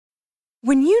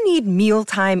When you need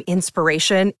mealtime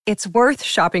inspiration, it's worth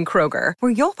shopping Kroger,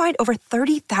 where you'll find over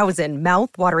 30,000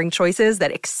 mouth-watering choices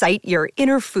that excite your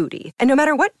inner foodie. And no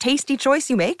matter what tasty choice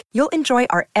you make, you'll enjoy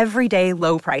our everyday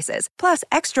low prices, plus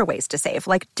extra ways to save,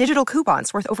 like digital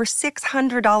coupons worth over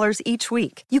 $600 each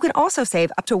week. You can also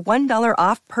save up to $1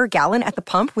 off per gallon at the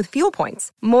pump with fuel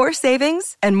points. More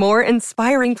savings and more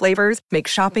inspiring flavors make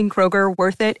shopping Kroger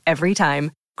worth it every time.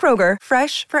 Kroger,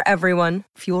 fresh for everyone.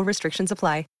 Fuel restrictions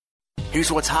apply.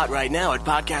 Here's what's hot right now at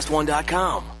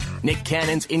PodcastOne.com. Nick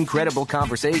Cannon's Incredible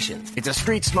Conversations. It's a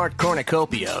street-smart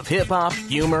cornucopia of hip-hop,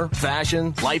 humor,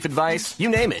 fashion, life advice, you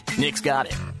name it. Nick's got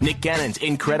it. Nick Cannon's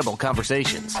Incredible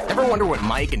Conversations. Ever wonder what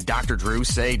Mike and Dr. Drew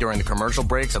say during the commercial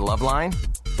breaks at Loveline?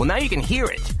 Well, now you can hear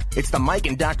it. It's the Mike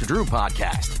and Dr. Drew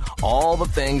podcast. All the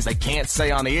things they can't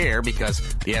say on the air because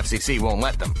the FCC won't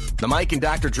let them. The Mike and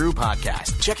Dr. Drew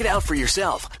podcast. Check it out for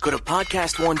yourself. Go to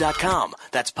PodcastOne.com.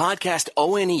 That's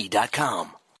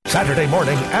PodcastOne.com. Saturday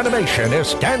morning animation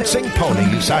is dancing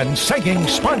ponies and singing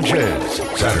sponges.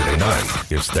 Saturday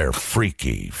night is their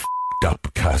freaky,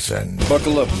 f***ed-up cousin.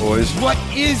 Buckle up, boys. What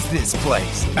is this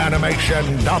place?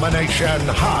 Animation Domination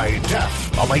High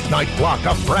Def. A late-night block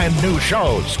of brand-new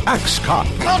shows. X-Cop.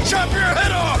 I'll chop your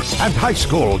head off! And High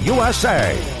School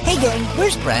USA. Hey, gang,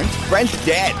 where's Brent? Brent's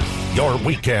dead. Your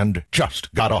weekend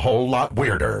just got a whole lot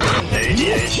weirder.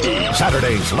 ADHD.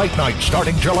 Saturdays late night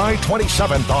starting July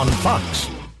 27th on Fox.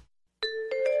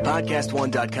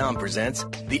 PodcastOne.com presents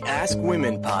the Ask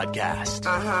Women podcast.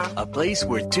 A place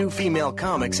where two female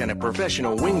comics and a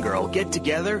professional wing girl get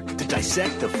together to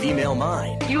dissect the female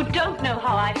mind. You don't know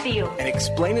how I feel. And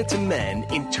explain it to men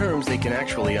in terms they can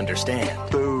actually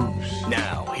understand. Boobs.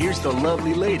 Now, here's the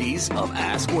lovely ladies of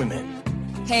Ask Women.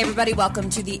 Hey, everybody. Welcome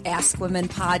to the Ask Women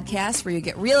podcast, where you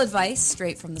get real advice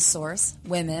straight from the source,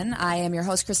 women. I am your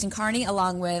host, Kristen Carney,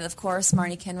 along with, of course,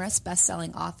 Marnie Kinrys,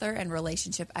 best-selling author and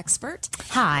relationship expert.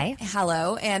 Hi.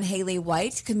 Hello. And Haley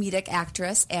White, comedic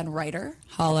actress and writer.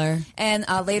 Holler. And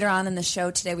later on in the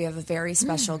show today, we have a very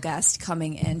special guest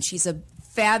coming in. She's a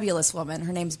fabulous woman.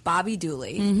 Her name's Bobby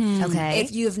Dooley. Mm-hmm. Okay.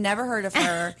 If you've never heard of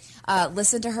her,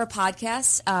 listen to her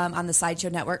podcast on the Sideshow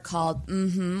Network called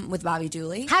with Bobby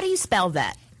Dooley. How do you spell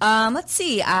that? Let's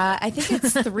see. I think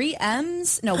it's 3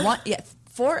 M's. No,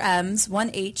 4 M's,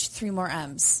 1 H, 3 more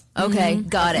M's. Okay,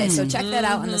 got it. So check that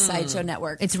out on the Sideshow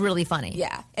Network. It's really funny.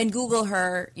 Yeah. And Google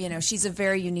her. You know, she's a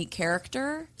very unique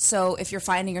character. So if you're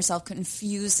finding yourself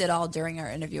confused at all during our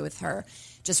interview with her,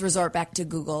 just resort back to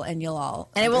Google and you'll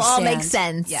all And it will all make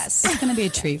sense. Yes. It's going to be a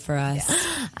treat for us.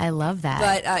 Yeah. I love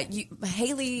that. But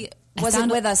Haley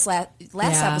wasn't with us last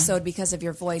episode because of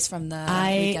your voice from the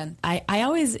weekend. I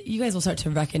always, you guys will start to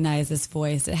recognize this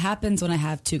voice. It happens when I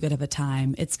have too good of a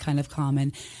time. It's kind of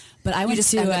common. But I went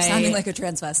to end up sounding like a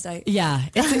transvestite. Yeah.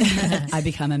 I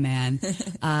become a man.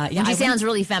 And she sounds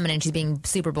really feminine. She's being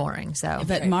super boring. So,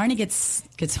 but Marnie gets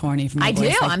horny from my I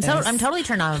voice. do. Like I'm totally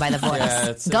turned on by the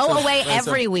voice. Yeah, Go away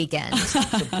every weekend. It's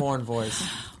a porn voice.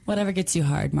 Whatever gets you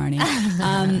hard, Marnie.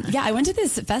 I went to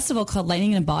this festival called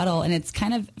Lightning in a Bottle, and it's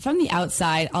kind of, from the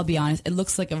outside, I'll be honest, it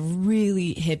looks like a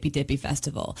really hippy-dippy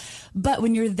festival. But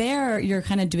when you're there, you're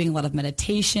kind of doing a lot of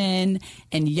meditation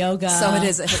and yoga. So it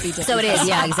is a hippie-dippy So it is,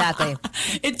 yeah, exactly.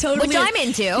 It totally Which is. I'm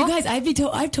into. You guys,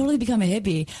 I've totally become a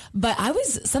hippie. But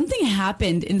something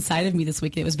happened inside of me this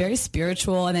weekend. It was very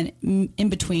spiritual, and then in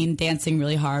between dancing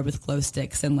really hard with glow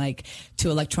sticks and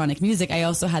to electronic music, I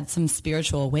also had some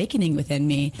spiritual awakening within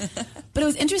me. But it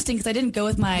was interesting because I didn't go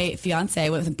with my fiance. I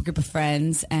went with a group of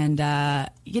friends, and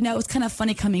it was kind of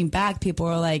funny coming back. People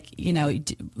were like,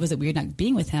 was it weird not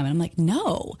being with him? And I'm like,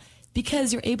 no,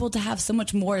 because you're able to have so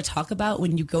much more to talk about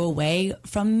when you go away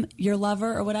from your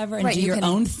lover or whatever and do your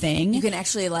own thing. You can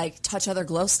actually touch other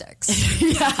glow sticks. Yeah.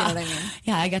 You know what I mean?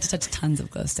 Yeah, I got to touch tons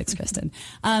of glow sticks, Kristen.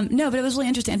 No, but it was really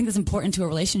interesting. I think it's important to a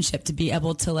relationship to be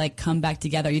able to come back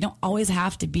together. You don't always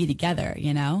have to be together,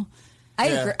 I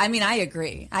agree. I mean, I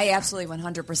agree. I absolutely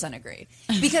 100% agree.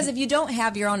 Because if you don't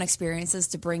have your own experiences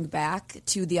to bring back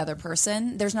to the other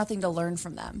person, there's nothing to learn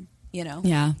from them,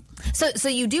 Yeah. So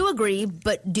you do agree,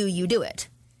 but do you do it?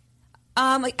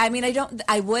 I mean,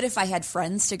 I would if I had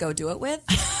friends to go do it with.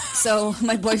 So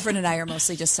my boyfriend and I are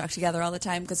mostly just stuck together all the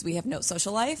time because we have no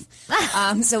social life.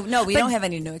 So no, we don't have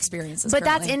any new experiences. But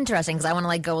currently. that's interesting because I want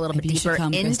to go a little Maybe bit deeper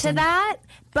into Kristen. that.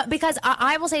 But because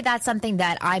I will say that's something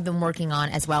that I've been working on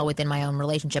as well within my own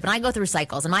relationship, and I go through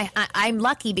cycles. And I'm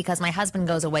lucky because my husband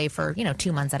goes away for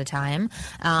 2 months at a time,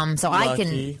 so lucky. I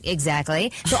can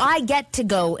exactly. So I get to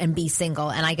go and be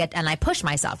single, and I push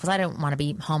myself because I don't want to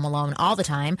be home alone all the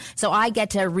time. So I get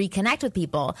to reconnect with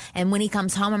people, and when he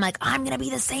comes home, I'm like, I'm going to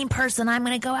be the same person. I'm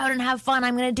going to go out and have fun.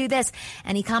 I'm going to do this.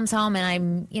 And he comes home and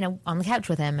I'm, on the couch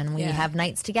with him and we have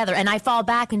nights together. And I fall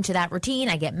back into that routine.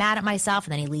 I get mad at myself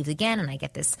and then he leaves again and I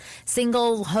get this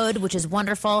singlehood, which is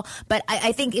wonderful. But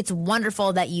I think it's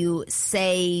wonderful that you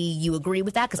say you agree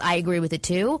with that because I agree with it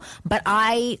too. But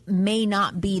I may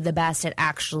not be the best at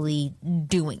actually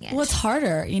doing it. Well, it's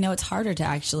harder. It's harder to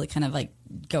actually kind of like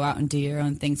go out and do your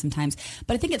own thing sometimes.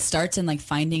 But I think it starts in like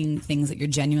finding things that you're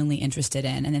genuinely interested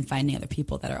in and then finding other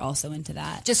people that are also into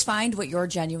that. Just find what you're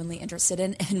genuinely interested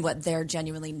in and what they're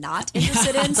genuinely not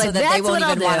interested in so like, that they won't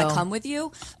even want to come with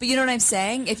you. But you know what I'm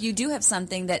saying? If you do have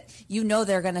something that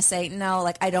they're going to say, no,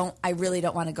 like I really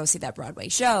don't want to go see that Broadway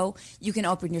show, you can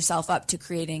open yourself up to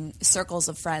creating circles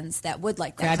of friends that would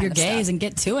like that Grab kind your of gaze stuff. and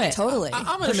get to it. Totally.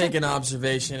 I'm going to make an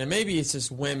observation, and maybe it's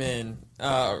just women,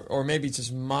 or maybe it's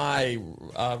just my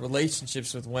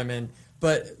relationships with women,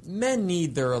 but men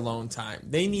need their alone time.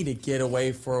 They need to get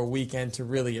away for a weekend to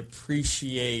really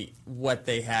appreciate what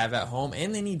they have at home,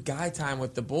 and they need guy time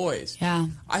with the boys. Yeah.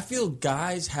 I feel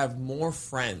guys have more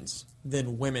friends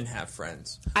than women have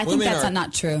friends. I think that's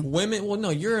not true. Women, well, no,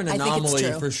 you're an I think it's anomaly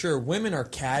true. for sure. Women are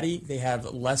catty. They have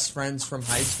less friends from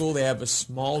high school. They have a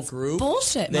small group.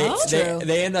 Bullshit, Mo.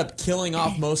 They end up killing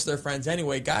off most of their friends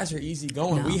anyway. Guys are easy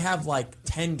going. No. We have like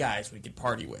 10 guys we could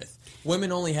party with.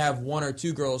 Women only have 1 or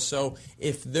 2 girls. So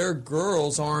if their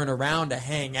girls aren't around to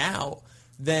hang out,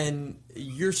 then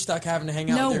you're stuck having to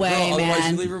hang out with your girl.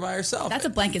 Otherwise, you leave her by herself. That's a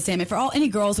blanket statement. For any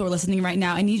girls who are listening right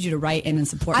now, I need you to write in and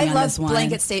support me on this one. I love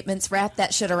blanket statements. Wrap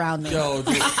that shit around me. Yo,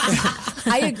 dude.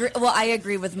 I agree. Well, I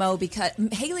agree with Mo because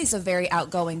Haley's a very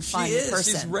outgoing, fun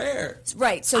person. She's rare.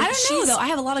 Right. So I don't know, though. I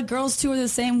have a lot of girls, too, who are the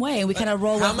same way. And we kind of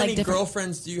roll with How many different...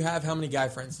 girlfriends do you have? How many guy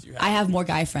friends do you have? I have more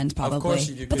guy friends, probably. Of course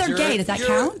you do. But they're gay. Does that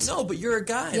count? No, but you're a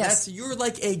guy. Yes. You're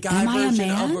like a guy Am I a version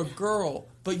man? of a girl.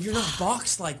 But you're not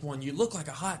boxed like one. You look like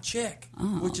a hot chick,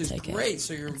 which is great.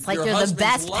 So you're like you're the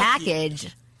best lucky.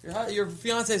 Package. Your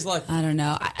fiance's lucky. I don't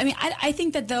know. I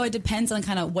think that, though, it depends on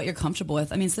kind of what you're comfortable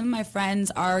with. I mean, some of my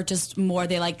friends are just more,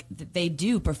 they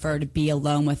do prefer to be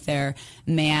alone with their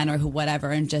man or whatever.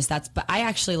 And but I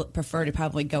actually prefer to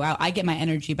probably go out. I get my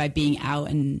energy by being out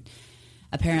and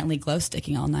apparently glow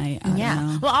sticking all night. I don't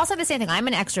know. Well, also the same thing. I'm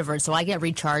an extrovert, so I get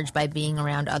recharged by being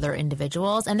around other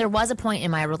individuals. And there was a point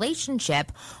in my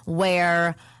relationship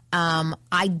where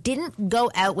I didn't go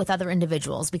out with other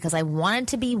individuals because I wanted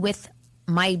to be with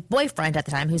my boyfriend at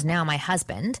the time, who's now my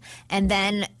husband, and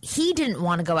then he didn't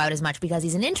want to go out as much because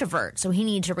he's an introvert, so he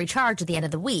needed to recharge at the end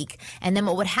of the week. And then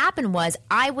what would happen was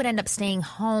I would end up staying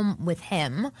home with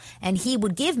him, and he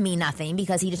would give me nothing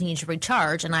because he just needed to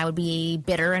recharge, and I would be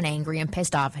bitter and angry and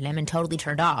pissed off at him and totally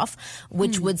turned off,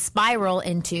 which would spiral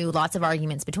into lots of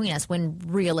arguments between us when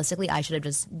realistically I should have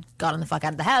just gotten the fuck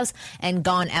out of the house and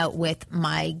gone out with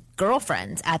my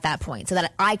girlfriends at that point so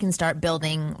that I can start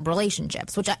building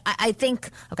relationships, which I think,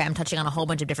 okay, I'm touching on a whole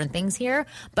bunch of different things here,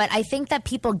 but I think that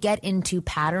people get into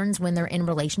patterns when they're in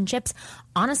relationships,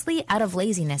 honestly, out of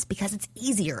laziness because it's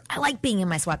easier. I like being in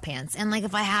my sweatpants and like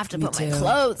if I have to put my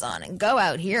clothes on and go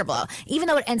out here, blah, even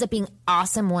though it ends up being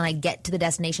awesome when I get to the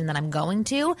destination that I'm going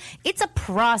to, it's a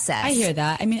process. I hear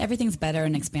that. I mean, everything's better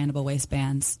in expandable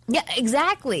waistbands. Yeah,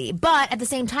 exactly. But at the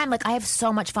same time, like I have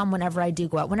so much fun whenever I do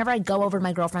go out. Whenever I go over to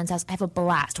my girlfriend's house, I have a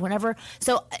blast.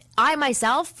 So I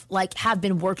myself like have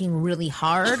been working really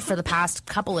hard for the past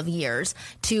couple of years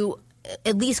to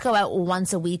at least go out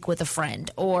once a week with a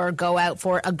friend or go out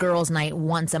for a girls' night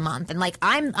once a month. And like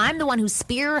I'm the one who's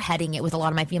spearheading it with a lot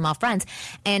of my female friends.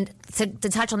 And to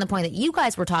touch on the point that you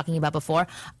guys were talking about before,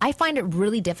 I find it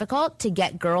really difficult to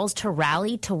get girls to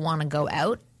rally to want to go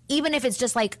out. Even if it's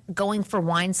just like going for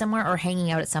wine somewhere or hanging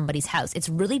out at somebody's house. It's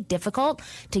really difficult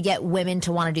to get women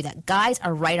to want to do that. Guys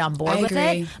are right on board with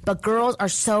it, but girls are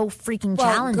so freaking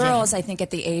challenging. Girls, I think at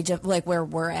the age of like where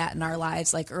we're at in our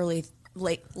lives, like late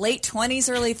 20s,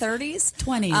 early 30s.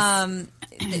 20s.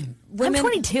 Women, I'm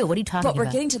 22. What are you talking about? But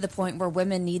we're getting to the point where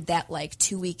women need that like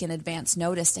 2 week in advance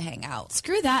notice to hang out.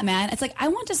 Screw that, man. It's like I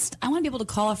want to be able to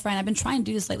call a friend. I've been trying to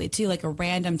do this lately too, like a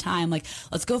random time, like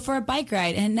let's go for a bike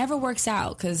ride, and it never works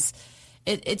out because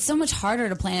it's so much harder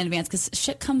to plan in advance because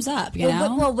shit comes up. You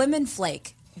know? Well, women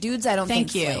flake. Dudes, I don't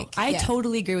think flake. I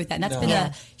totally agree with that. And that's been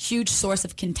a huge source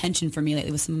of contention for me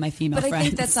lately with some of my female friends. But I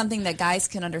think that's something that guys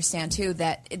can understand too,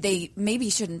 that they maybe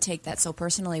shouldn't take that so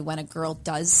personally when a girl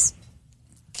does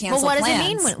cancel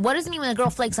plans. What does it mean when a girl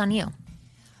flakes on you?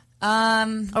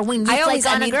 Or when you flake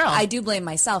on a girl? I do blame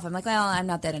myself. I'm like, well, I'm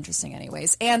not that interesting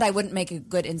anyways. And I wouldn't make a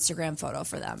good Instagram photo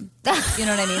for them. You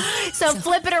know what I mean? So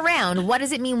flip it around. What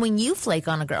does it mean when you flake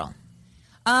on a girl?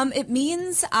 It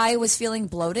means I was feeling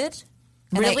bloated.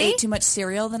 And really? I ate too much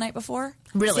cereal the night before.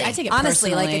 Really? See, I take it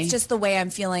honestly, personally. like it's just the way I'm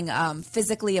feeling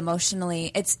physically,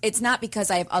 emotionally. It's not because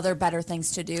I have other better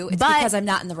things to do. It's because I'm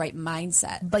not in the right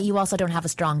mindset. But you also don't have a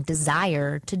strong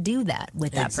desire to do that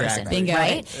with that person, Bingo.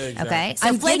 right? Exactly. Okay, so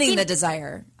I'm getting the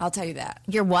desire. I'll tell you that.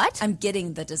 You're what? I'm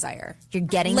getting the desire. You're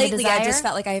getting Lately, the desire? I just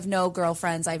felt like I have no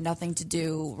girlfriends. I have nothing to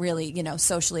do, really,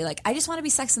 socially. Like, I just want to be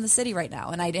Sex in the City right now,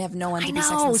 and I have no one to be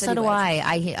Sex in the City so do with.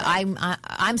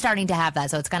 I'm starting to have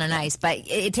that, so it's kind of nice. But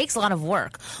it takes a lot of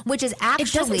work, which is actually...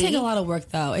 It doesn't take a lot of work,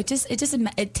 though. It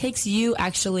takes you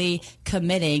actually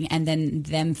committing and then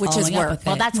them following up with it.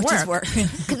 Well, that's work.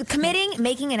 Committing,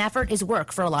 making an effort is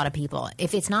work for a lot of people.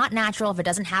 If it's not natural, if it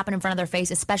doesn't happen in front of their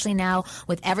face, especially now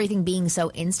with everything being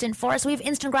so instant for us, we have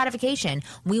instant gratification.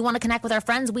 We want to connect with our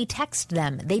friends, we text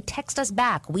them. They text us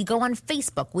back. We go on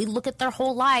Facebook. We look at their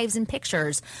whole lives and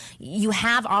pictures. You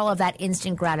have all of that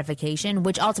instant gratification,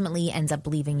 which ultimately ends up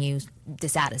leaving you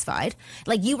dissatisfied.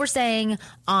 Like you were saying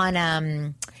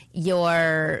on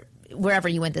your wherever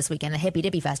you went this weekend, the Hippy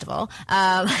Dippy Festival.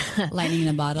 Lightning in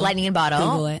a bottle. Lightning in a bottle.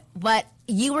 Google it. But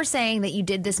you were saying that you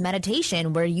did this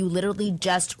meditation where you literally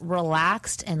just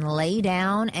relaxed and lay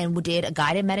down and did a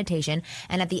guided meditation.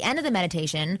 And at the end of the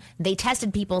meditation, they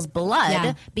tested people's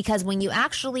blood because when you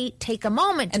actually take a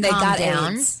moment to calm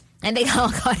down... AIDS. And they all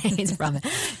got AIDS from it.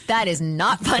 That is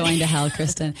not funny. Going to hell,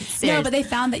 Kristen. No, but they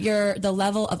found that the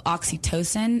level of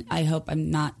oxytocin, I hope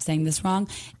I'm not saying this wrong,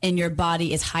 in your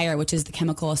body is higher, which is the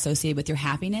chemical associated with your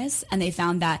happiness. And they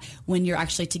found that when you're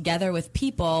actually together with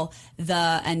people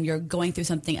and you're going through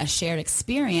something, a shared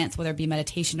experience, whether it be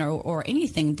meditation or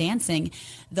anything, dancing,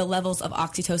 the levels of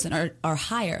oxytocin are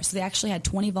higher. So they actually had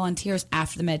 20 volunteers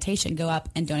after the meditation go up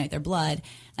and donate their blood.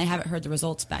 I haven't heard the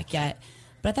results back yet.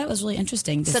 But I thought it was really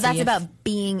interesting to see. So that's about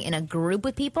being in a group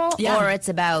with people, or it's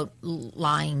about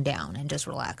lying down and just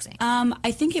relaxing?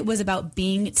 I think it was about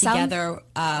being together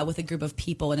with a group of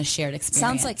people in a shared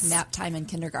experience. Sounds like nap time in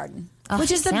kindergarten. Which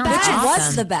is the sounds best. awesome. Which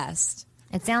was the best.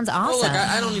 It sounds awesome. Well, look,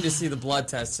 I don't need to see the blood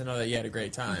test to know that you had a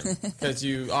great time, because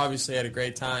you obviously had a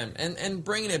great time. And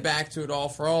bringing it back to it all,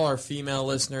 for all our female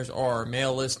listeners or our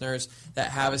male listeners that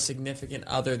have a significant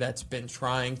other that's been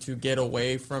trying to get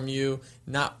away from you,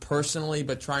 not personally,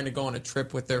 but trying to go on a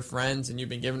trip with their friends, and you've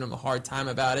been giving them a hard time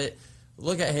about it,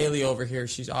 look at Haley over here.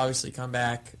 She's obviously come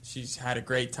back. She's had a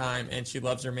great time, and she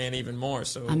loves her man even more.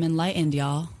 So I'm enlightened,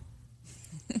 y'all.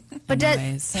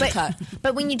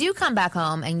 But when you do come back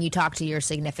home and you talk to your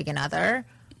significant other,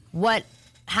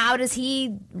 how does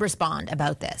he respond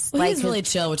about this? Well, he's really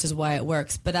chill, which is why it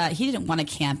works. But he didn't want to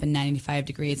camp in 95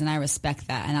 degrees, and I respect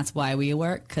that, and that's why we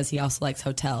work, because he also likes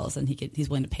hotels, and he's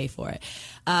willing to pay for it.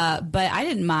 But I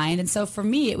didn't mind, and so for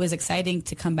me, it was exciting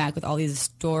to come back with all these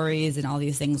stories and all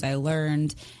these things I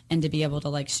learned, and to be able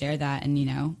to share that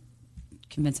and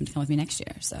convince him to come with me next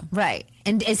year. So right.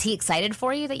 And is he excited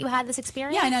for you that you had this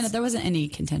experience? Yeah, no, there wasn't any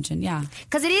contention. Yeah,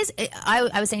 because it is.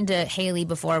 I was saying to Haley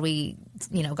before we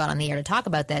got on the air to talk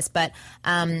about this, but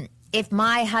if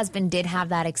my husband did have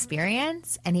that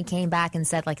experience and he came back and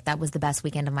said that was the best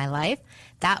weekend of my life,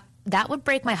 that would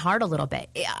break my heart a little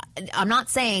bit. I'm not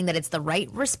saying that it's the right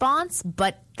response,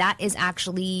 but that is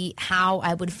actually how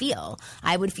I would feel.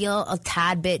 I would feel a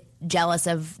tad bit jealous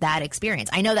of that experience.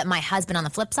 I know that my husband, on the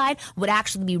flip side, would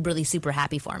actually be really super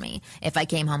happy for me. If I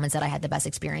came home and said I had the best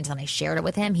experience and I shared it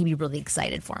with him, he'd be really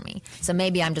excited for me. So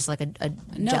maybe I'm just a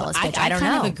jealous bitch. I don't know.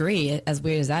 I kind of agree, as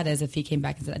weird as that is. If he came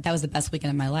back and said that was the best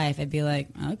weekend of my life, I'd be like,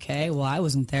 okay, well, I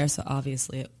wasn't there, so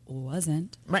obviously it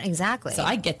wasn't. Right, exactly. So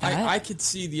I get that. I could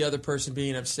see the other person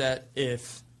being upset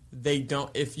if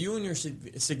you and your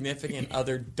significant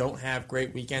other don't have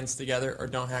great weekends together or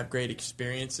don't have great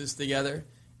experiences together.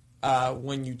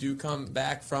 When you do come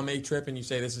back from a trip and you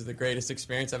say this is the greatest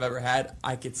experience I've ever had,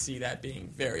 I could see that being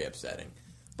very upsetting.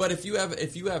 But if you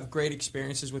have great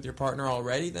experiences with your partner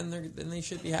already, then they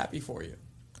should be happy for you.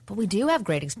 But we do have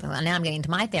great experiences. Now I'm getting to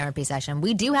my therapy session.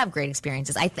 We do have great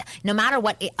experiences. No matter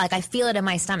what, I feel it in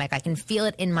my stomach. I can feel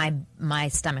it in my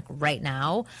stomach right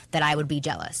now that I would be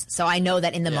jealous. So I know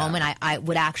that in the moment I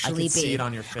would actually I can see it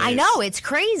on your face. I know, it's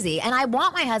crazy. And I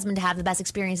want my husband to have the best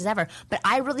experiences ever. But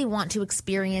I really want to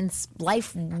experience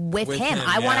life with him.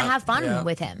 I want to have fun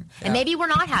with him. Yeah. And maybe we're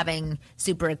not having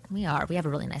we have a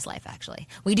really nice life, actually.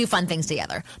 We do fun things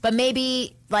together. But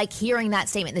maybe hearing that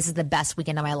statement, this is the best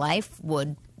weekend of my life,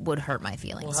 would hurt my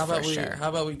feelings. Well, sure. How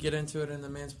about we get into it in the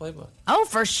man's playbook? Oh,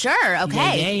 for sure.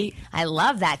 Okay. Yay. I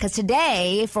love that, because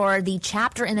today, for the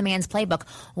chapter in the man's playbook,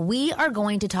 we are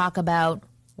going to talk about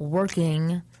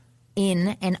working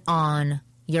in and on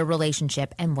your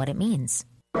relationship and what it means.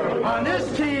 On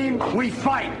this team, we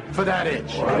fight for that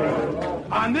itch.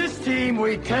 On this team,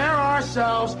 we tear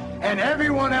ourselves and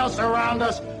everyone else around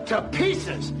us to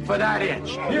pieces for that inch.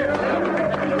 We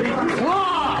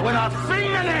claw with our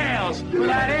fingernails for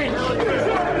that inch.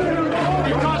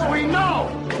 Because we know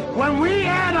when we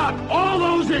add up all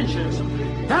those inches,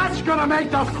 that's gonna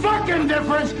make the fucking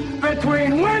difference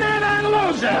between winning and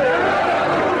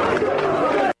losing.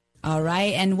 All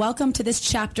right, and welcome to this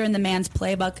chapter in the Man's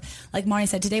Playbook. Like Marnie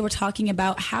said, today we're talking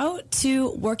about how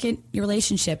to work in your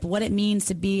relationship, what it means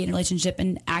to be in a relationship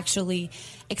and actually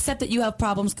accept that you have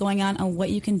problems going on and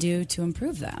what you can do to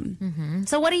improve them. Mm-hmm.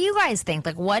 So what do you guys think?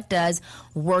 Like, what does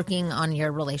working on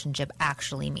your relationship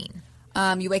actually mean?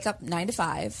 You wake up 9 to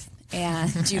 5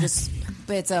 and you just,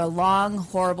 it's a long,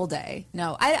 horrible day.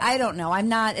 No, I don't know.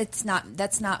 That's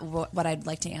not what I'd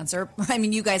like to answer. I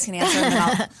mean, you guys can answer and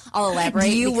then I'll elaborate.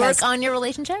 Do you work on your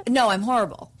relationship? No, I'm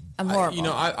horrible. I'm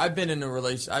horrible. I've been in a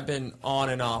relationship. I've been on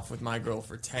and off with my girl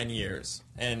for 10 years.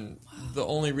 And the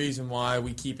only reason why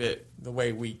we keep it the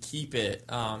way we keep it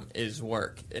is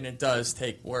work. And it does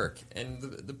take work. And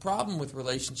the problem with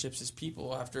relationships is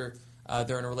people, after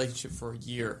they're in a relationship for a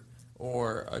year,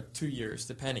 or 2 years,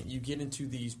 depending. You get into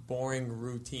these boring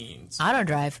routines. Auto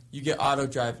drive. You get auto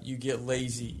drive. You get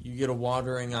lazy. You get a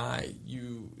wandering eye.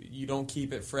 You don't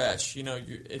keep it fresh.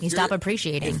 You stop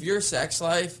appreciating. If your sex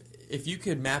life, if you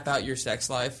could map out your sex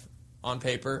life on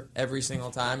paper every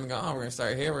single time and go, we're going to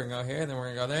start here, we're going to go here, then we're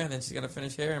going to go there, and then she's going to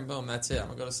finish here, and boom, that's it. I'm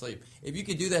going to go to sleep. If you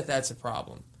could do that, that's a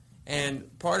problem.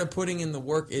 And part of putting in the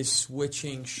work is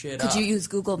switching shit up. Could you use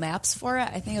Google Maps for it?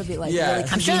 I think it would be really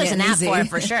I'm sure there's an app for it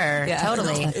for sure. Yeah.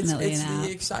 Totally. It's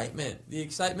the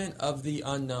excitement of the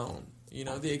unknown.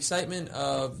 The excitement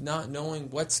of not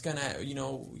knowing what's gonna.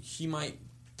 He might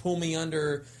pull me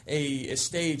under a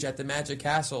stage at the Magic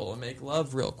Castle and make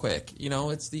love real quick.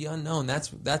 It's the unknown.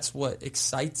 That's what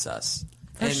excites us.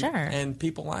 For sure. And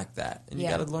people like that. And you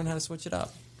got to learn how to switch it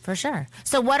up. For sure.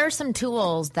 So what are some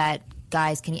tools that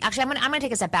guys can you actually? I'm going to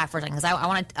take a step back for a second because I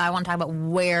want to talk about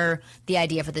where the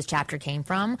idea for this chapter came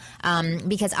from.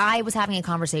 Because I was having a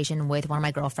conversation with one of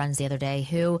my girlfriends the other day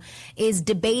who is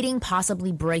debating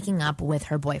possibly breaking up with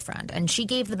her boyfriend, and she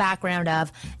gave the background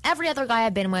of every other guy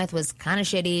I've been with was kind of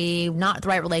shitty, not the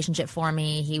right relationship for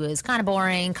me. He was kind of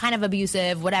boring, kind of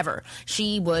abusive, whatever.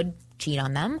 She would cheat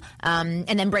on them, and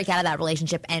then break out of that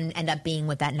relationship and end up being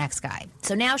with that next guy.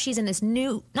 So now she's in this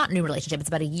not new relationship, it's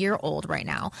about a year old right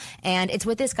now, and it's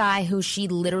with this guy who she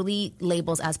literally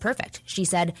labels as perfect. She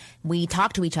said, we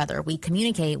talk to each other, we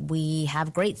communicate, we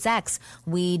have great sex,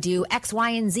 we do X,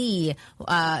 Y, and Z.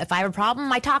 If I have a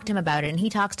problem, I talk to him about it, and he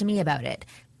talks to me about it.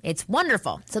 It's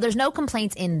wonderful. So there's no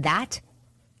complaints in that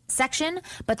section,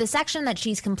 but the section that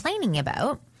she's complaining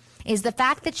about is the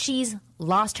fact that she's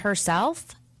lost herself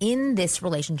in this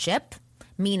relationship,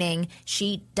 meaning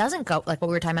she doesn't go, like what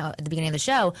we were talking about at the beginning of the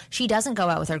show, she doesn't go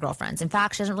out with her girlfriends. In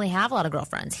fact, she doesn't really have a lot of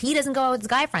girlfriends. He doesn't go out with his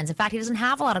guy friends. In fact, he doesn't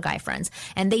have a lot of guy friends.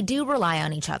 And they do rely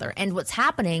on each other. And what's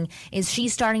happening is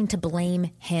she's starting to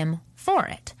blame him for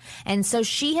it. And so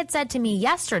she had said to me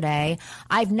yesterday,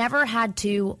 I've never had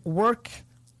to work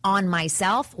on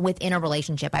myself within a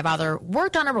relationship. I've either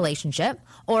worked on a relationship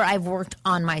or I've worked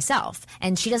on myself.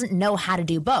 And she doesn't know how to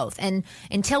do both. And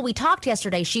until we talked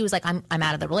yesterday, she was like, I'm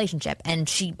out of the relationship. And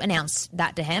she announced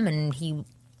that to him, and he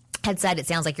had said, it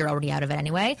sounds like you're already out of it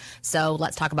anyway, so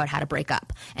let's talk about how to break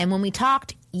up. And when we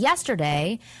talked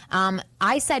yesterday,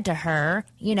 I said to her,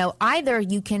 either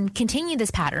you can continue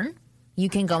this pattern, you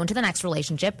can go into the next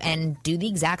relationship and do the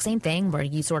exact same thing where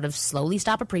you sort of slowly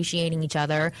stop appreciating each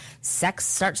other, sex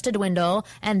starts to dwindle,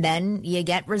 and then you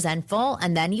get resentful,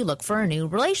 and then you look for a new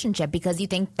relationship because you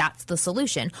think that's the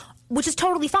solution, which is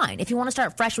totally fine. If you want to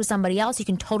start fresh with somebody else, you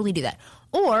can totally do that.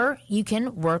 Or you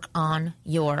can work on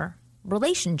your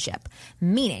relationship.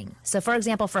 Meaning, so for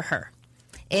example, for her,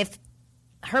 if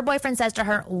her boyfriend says to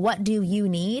her, what do you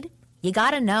need? You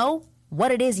got to know what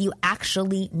it is you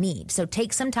actually need. So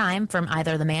take some time from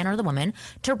either the man or the woman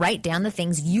to write down the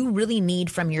things you really need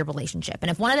from your relationship.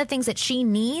 And if one of the things that she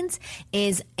needs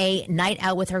is a night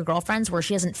out with her girlfriends where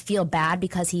she doesn't feel bad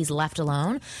because he's left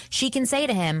alone, she can say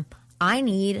to him, I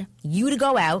need you to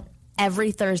go out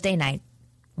every Thursday night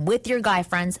with your guy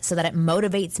friends so that it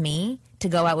motivates me to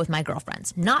go out with my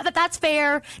girlfriends. Not that that's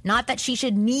fair, not that she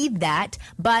should need that,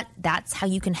 but that's how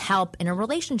you can help in a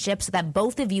relationship so that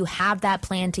both of you have that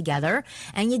plan together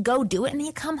and you go do it and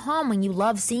you come home and you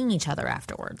love seeing each other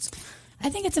afterwards.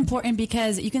 I think it's important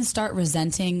because you can start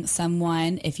resenting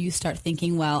someone if you start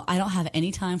thinking, well, I don't have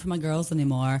any time for my girls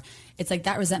anymore. It's like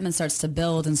that resentment starts to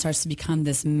build and starts to become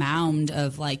this mound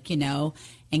of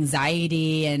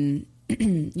anxiety and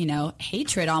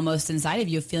hatred almost inside of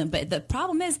you feeling. But the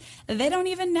problem is they don't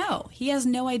even know. He has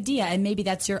no idea. And maybe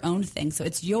that's your own thing. So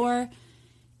it's your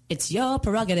it's your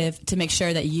prerogative to make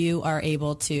sure that you are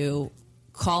able to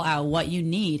call out what you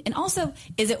need. And also,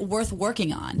 is it worth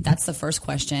working on? That's the first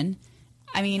question.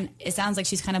 I mean, it sounds like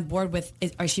she's kind of bored with,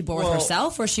 is she bored with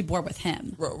herself or is she bored with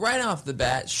him? Right off the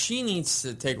bat, she needs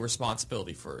to take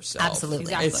responsibility for herself. Absolutely.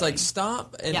 Exactly. It's like,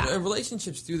 stop. And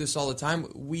relationships do this all the time.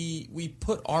 We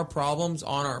put our problems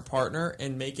on our partner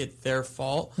and make it their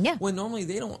fault. Yeah. When normally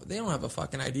they don't have a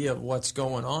fucking idea of what's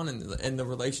going on in the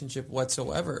relationship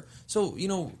whatsoever. So,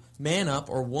 man up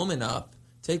or woman up.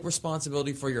 Take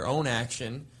responsibility for your own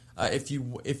action. If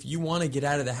you want to get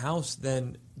out of the house,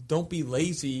 then don't be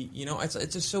lazy. It's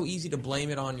just so easy to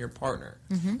blame it on your partner.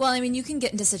 Mm-hmm. Well, I mean, you can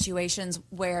get into situations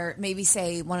where maybe,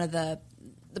 say, one of the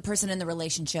person in the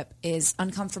relationship is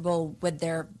uncomfortable with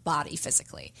their body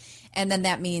physically. And then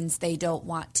that means they don't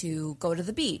want to go to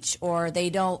the beach, or they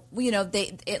don't,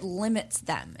 it limits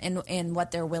them in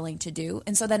what they're willing to do.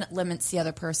 And so then it limits the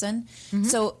other person. Mm-hmm.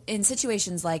 So in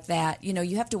situations like that,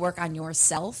 you have to work on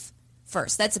yourself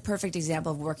first. That's a perfect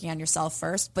example of working on yourself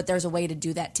first, but there's a way to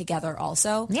do that together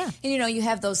also. Yeah. And, you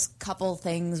have those couple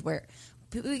things where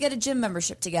we get a gym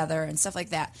membership together and stuff like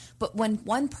that. But when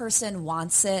one person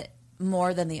wants it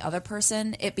more than the other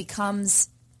person, it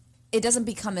doesn't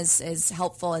become as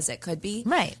helpful as it could be.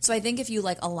 Right. So I think if you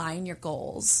align your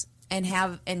goals and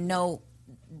know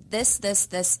this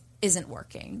isn't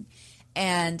working,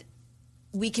 and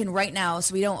we can right now,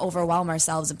 so we don't overwhelm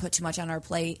ourselves and put too much on our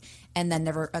plate and then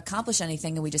never accomplish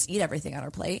anything and we just eat everything on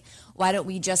our plate. Why don't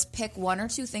we just pick one or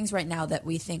two things right now that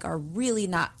we think are really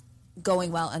not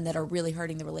going well and that are really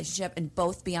hurting the relationship, and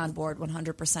both be on board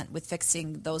 100% with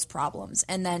fixing those problems.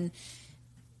 And then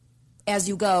as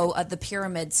you go, the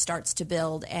pyramid starts to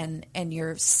build, and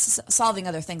you're solving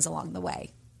other things along the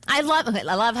way. I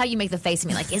love how you make the face at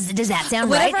me. Like, does that sound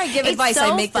Whenever right? I give advice,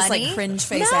 I make this cringe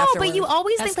face afterwards. No, but you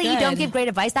always think that good. you don't give great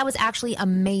advice. That was actually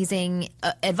amazing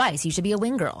advice. You should be a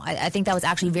wing girl. I think that was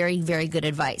actually very, very good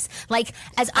advice. Like,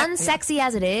 as unsexy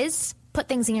as it is, put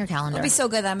things in your calendar. It'll be so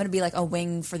good that I'm going to be like a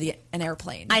wing for an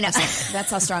airplane. I know. That's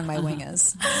how strong my wing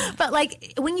is. But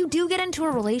when you do get into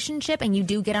a relationship and you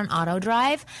do get on auto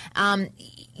drive,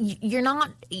 you're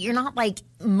not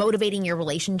motivating your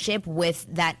relationship with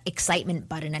that excitement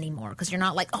button anymore, because you're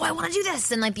not like, oh, I want to do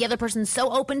this, and the other person's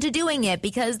so open to doing it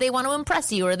because they want to impress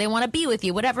you or they want to be with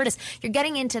you, whatever it is. You're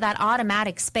getting into that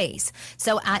automatic space.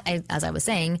 So as I was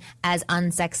saying, as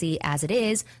unsexy as it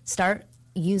is, start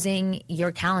using your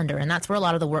calendar, and that's where a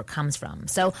lot of the work comes from.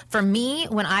 So for me,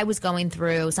 when I was going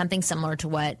through something similar to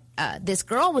what this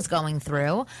girl was going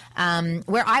through,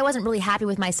 where I wasn't really happy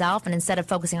with myself, and instead of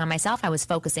focusing on myself, I was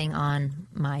focusing on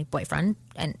my boyfriend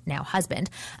and now husband,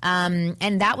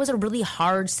 and that was a really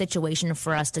hard situation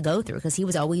for us to go through, because he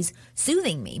was always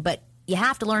soothing me, but you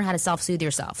have to learn how to self-soothe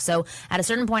yourself. So at a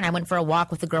certain point, I went for a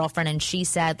walk with a girlfriend, and she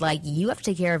said, you have to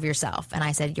take care of yourself. And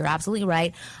I said, you're absolutely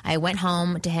right. I went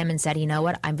home to him and said, you know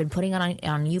what? I've been putting it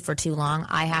on you for too long.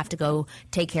 I have to go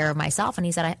take care of myself. And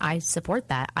he said, I support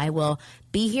that. I will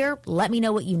be here. Let me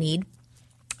know what you need.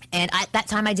 And at that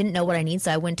time, I didn't know what I need,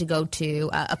 so I went to go to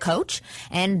a coach,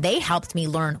 and they helped me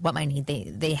learn what I need.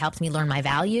 They helped me learn my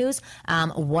values,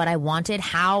 what I wanted,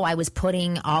 how I was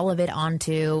putting all of it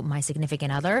onto my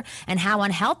significant other, and how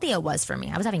unhealthy it was for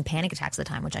me. I was having panic attacks at the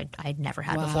time, which I'd never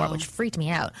had before, which freaked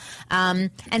me out.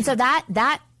 And so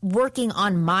that working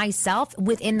on myself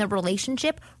within the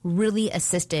relationship really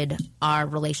assisted our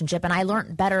relationship, and I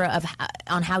learned better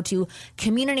on how to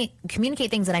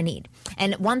communicate things that I need.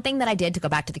 And one thing that I did, to go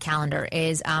back to the calendar,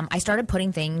 is I started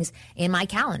putting things in my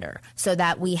calendar so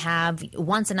that we have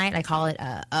once a night. I call it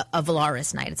a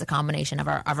Valaris night. It's a combination of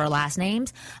our last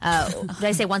names. Did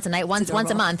I say once a night? Once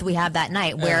a month we have that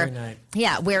night where every night.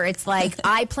 Yeah, where it's like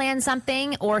I plan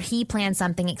something or he plans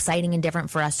something exciting and different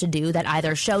for us to do that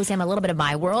either shows him a little bit of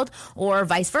my world or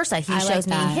vice versa. He shows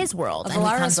me his world. A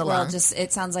Valaris world,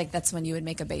 it sounds like that's when you would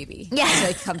make a baby. Yeah. So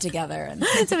they come together.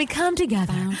 So we come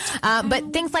together.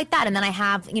 But things like that. And then I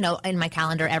have, in my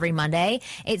calendar every Monday,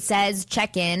 it says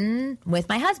check in with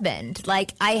my husband.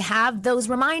 I have those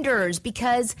reminders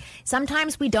because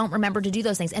sometimes we don't remember to do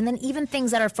those things. And then even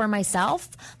things that are for myself,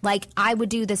 I would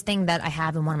do this thing that I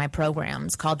have in one of my programs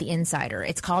called The Insider.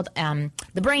 It's called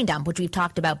the Brain Dump, which we've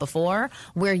talked about before,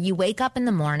 where you wake up in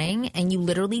the morning and you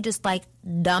literally just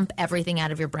dump everything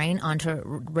out of your brain onto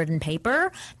written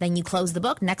paper. Then you close the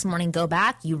book. Next morning, go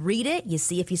back, you read it, you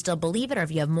see if you still believe it or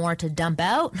if you have more to dump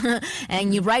out,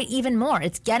 and you write even more.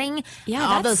 It's getting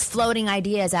all those floating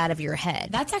ideas out of your head.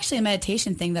 That's actually a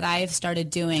meditation thing that I've started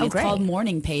doing. It's called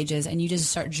morning pages, and you just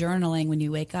start journaling when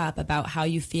you wake up about how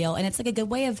you feel, and it's like a good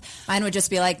way of... Mine would just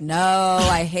be like, no,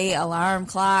 I hate alarm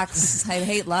clocks, I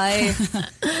hate life,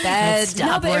 bed.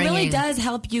 No, but it really does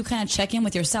help you kind of check in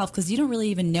with yourself, because you don't really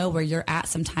even know where you're at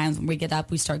sometimes. When we get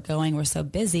up, we start going, we're so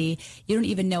busy, you don't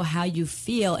even know how you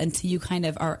feel until you kind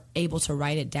of are able to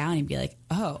write it down and be like,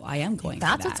 oh, I am going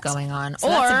That's through what's going on. So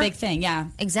that's a big thing, yeah.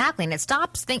 Exactly, and it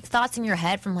stops thoughts in your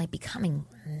head from like becoming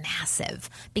massive,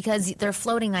 because they're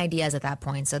floating ideas at that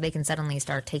point, so they can suddenly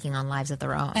start taking on lives of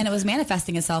their own. And it was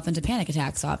manifesting itself into panic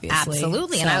attacks, obviously.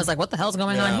 Absolutely, and I was like, what the hell's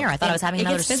going on here? I thought I was having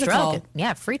another stroke.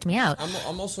 It freaked me out.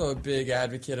 I'm also a big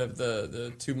advocate of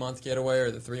the 2-month getaway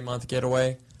or the 3-month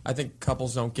getaway. I think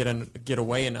couples don't get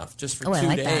away enough just for 2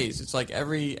 days. That. It's like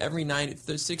every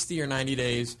 60 or 90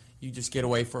 days, you just get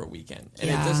away for a weekend. And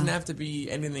it doesn't have to be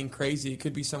anything crazy. It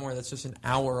could be somewhere that's just an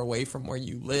hour away from where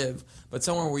you live, but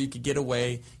somewhere where you could get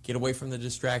away from the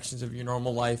distractions of your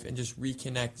normal life and just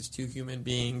reconnect as two human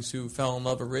beings who fell in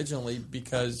love originally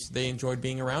because they enjoyed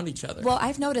being around each other. Well,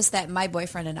 I've noticed that my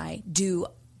boyfriend and I do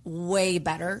way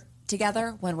better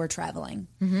together when we're traveling.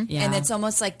 Mm-hmm. Yeah. And it's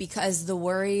almost like because the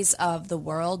worries of the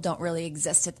world don't really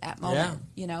exist at that moment.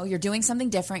 Yeah. You know, you're doing something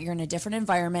different. You're in a different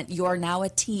environment. You're now a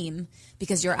team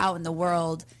because you're out in the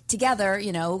world together,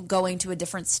 you know, going to a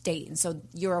different state. And so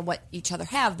you're what each other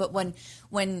have. But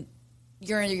when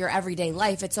you're in your everyday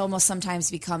life, it's almost sometimes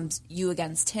becomes you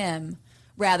against him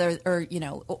rather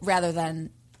than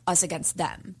us against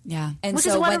them. Yeah. And which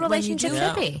is what a relationship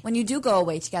should be. When you do go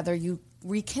away together, you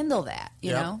rekindle that,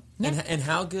 you know? And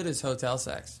how good is hotel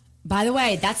sex? By the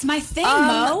way, that's my thing,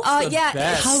 Mo.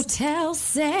 Best. Hotel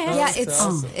sex.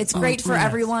 Yeah, it's great for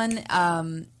everyone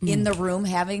in the room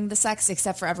having the sex,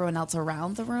 except for everyone else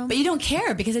around the room. But you don't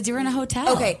care because you're in a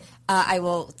hotel. Okay, I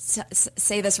will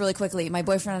say this really quickly. My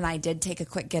boyfriend and I did take a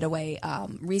quick getaway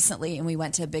recently, and we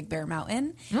went to Big Bear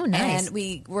Mountain. Oh, nice. And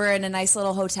we were in a nice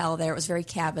little hotel there. It was very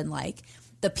cabin-like.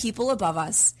 The people above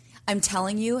us, I'm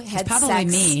telling you, had probably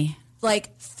sex me.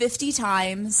 like 50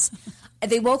 times.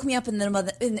 They woke me up in the middle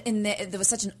of there was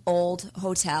such an old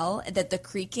hotel that the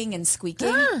creaking and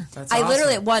squeaking. I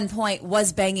literally at one point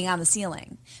was banging on the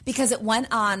ceiling because it went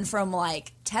on from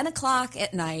like 10 o'clock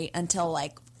at night until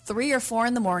like 3 or 4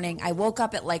 in the morning. I woke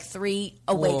up at like 3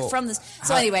 awake from this.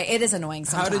 So anyway, it is annoying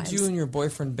sometimes. How did you and your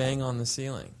boyfriend bang on the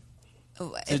ceiling?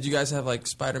 Did you guys have like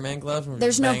Spider-Man gloves?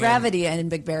 There's no gravity in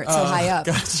Big Bear. It's so high up.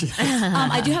 Gotcha.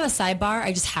 I do have a sidebar.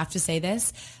 I just have to say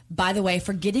this. By the way,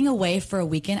 for getting away for a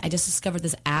weekend, I just discovered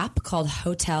this app called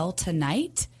Hotel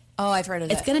Tonight. Oh, I've heard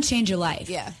of it. It's going to change your life.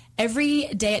 Yeah. Every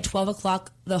day at 12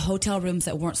 o'clock, the hotel rooms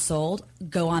that weren't sold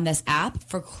go on this app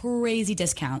for crazy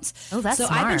discounts. Oh, that's so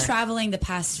smart. I've been traveling the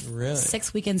past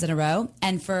 6 weekends in a row,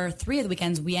 and for 3 of the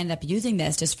weekends, we ended up using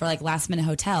this just for like last-minute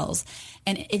hotels.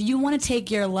 And if you want to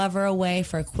take your lover away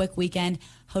for a quick weekend,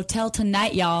 Hotel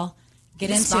Tonight, y'all. Get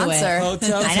into sponsor.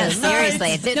 it. I know,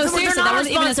 seriously. No, seriously, that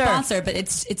wasn't even a sponsor, but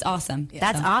it's awesome. Yeah.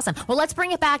 That's awesome. Well, let's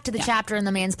bring it back to the chapter in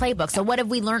the man's playbook. So what have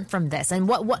we learned from this? And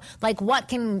what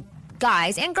can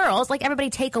guys and girls, like everybody,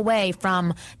 take away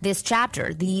from this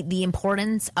chapter? The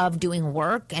importance of doing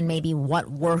work and maybe what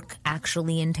work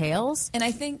actually entails? And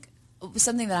I think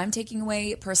something that I'm taking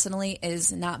away personally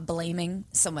is not blaming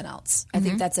someone else. I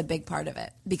think that's a big part of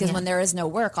it. Because when there is no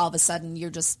work, all of a sudden you're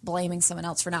just blaming someone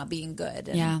else for not being good.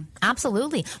 And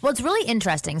absolutely. Well, it's really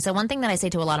interesting. So one thing that I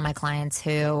say to a lot of my clients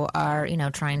who are,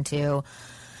 trying to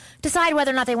decide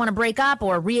whether or not they want to break up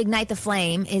or reignite the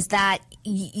flame is that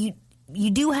you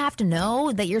do have to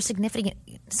know that your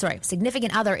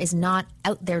significant other is not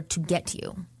out there to get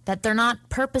you. That they're not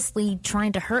purposely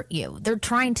trying to hurt you. They're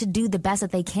trying to do the best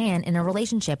that they can in a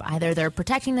relationship. Either they're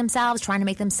protecting themselves, trying to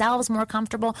make themselves more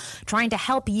comfortable, trying to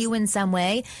help you in some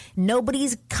way.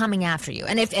 Nobody's coming after you.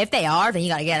 And if they are, then you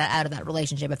got to get out of that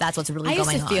relationship if that's what's really going on.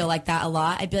 I used to feel like that a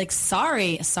lot. I'd be like,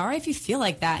 sorry if you feel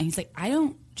like that. And he's like, I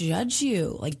don't judge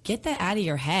you. Like, get that out of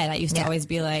your head. I used to always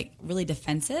be like really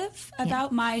defensive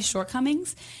about my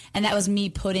shortcomings. And that was me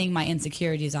putting my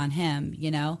insecurities on him,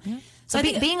 Yeah. So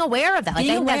being aware of that,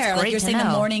 being aware, that's like great you're to saying know.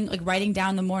 in the morning, like writing down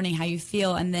in the morning how you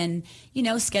feel, and then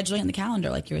scheduling in the calendar,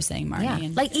 like you were saying, Marnie. Yeah.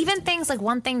 And like even things like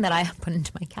one thing that I put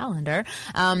into my calendar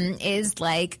is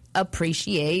like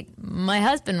appreciate my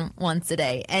husband once a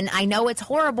day. And I know it's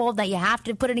horrible that you have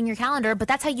to put it in your calendar, but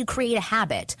that's how you create a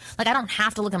habit. Like I don't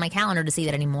have to look at my calendar to see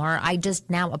that anymore. I just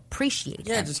now appreciate it.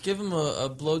 Yeah, just give him a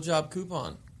blowjob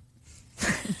coupon.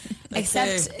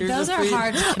 Except hey, those are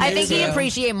hard to I think he'd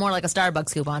appreciate more like a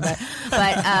Starbucks coupon,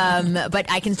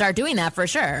 but I can start doing that for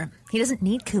sure. He doesn't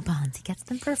need coupons; he gets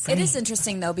them for free. It is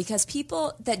interesting though, because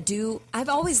people that do, I've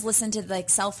always listened to like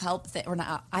self-help or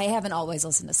not. I haven't always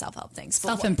listened to self-help things.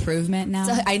 Self-improvement now.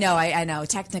 So, I know.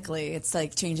 Technically, it's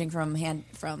like changing from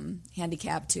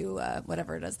handicap to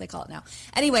whatever it is they call it now.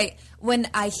 Anyway, when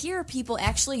I hear people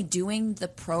actually doing the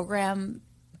program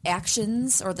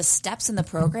actions or the steps in the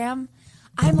program,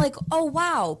 I'm like, oh,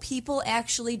 wow, people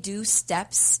actually do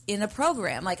steps in a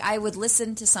program. Like, I would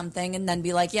listen to something and then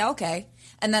be like, yeah, okay.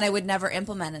 And then I would never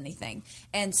implement anything.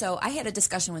 And so I had a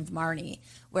discussion with Marnie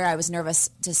where I was nervous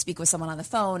to speak with someone on the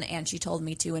phone, and she told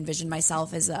me to envision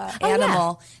myself as an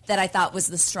animal that I thought was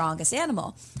the strongest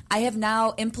animal. I have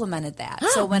now implemented that.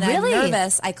 So when Really? I'm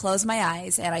nervous, I close my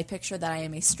eyes and I picture that I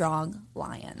am a strong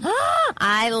lion.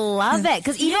 I love it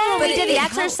because even when we did the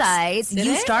helps. exercise, Did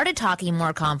you it? started talking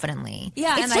more confidently.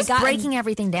 Yeah, it's and just I got breaking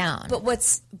everything down. But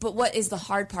what is the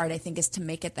hard part, I think, is to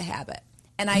make it the habit.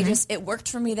 And it worked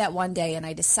for me that one day, and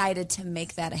I decided to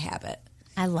make that a habit.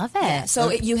 I love it. Yeah. So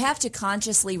you have to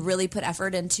consciously really put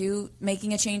effort into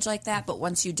making a change like that. But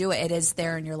once you do it, it is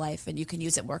there in your life, and you can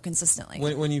use it more consistently.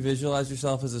 When you visualize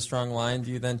yourself as a strong lion,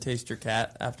 do you then taste your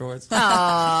cat afterwards? Get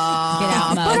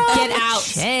out, Mo. Get out.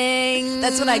 Ching.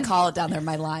 That's what I call it down there,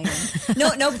 my lion.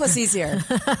 No pussies here.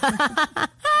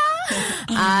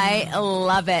 I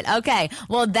love it. Okay,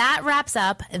 well, that wraps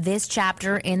up this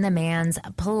chapter in the man's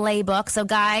playbook. So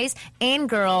guys and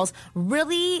girls,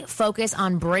 really focus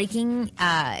on breaking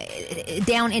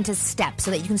down into steps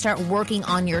so that you can start working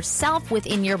on yourself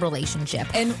within your relationship.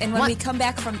 And when we come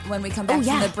back from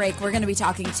the break, we're going to be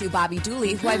talking to Bobby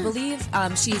Dooley, who I believe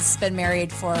she's been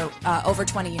married for over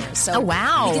 20 years. So Oh,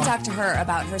 wow. we can talk to her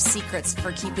about her secrets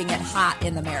for keeping it hot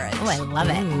in the marriage. Oh, I love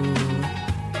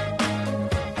it.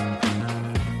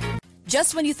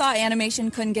 Just when you thought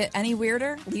animation couldn't get any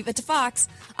weirder, leave it to Fox.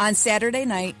 On Saturday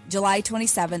night, July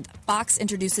 27th, Fox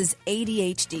introduces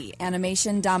ADHD,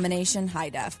 Animation Domination High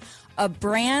Def, a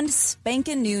brand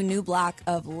spanking new block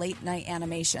of late-night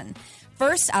animation.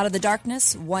 First, out of the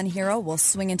darkness, one hero will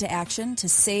swing into action to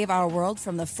save our world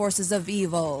from the forces of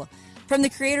evil. From the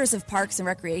creators of Parks and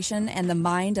Recreation and the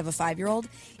mind of a 5-year-old,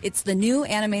 it's the new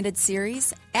animated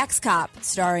series, X-Cop,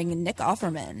 starring Nick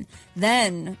Offerman.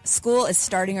 Then, school is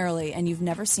starting early, and you've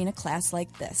never seen a class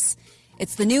like this.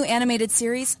 It's the new animated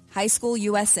series, High School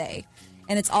USA,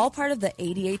 and it's all part of the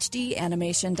ADHD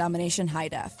Animation Domination High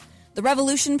Def. The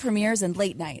revolution premieres in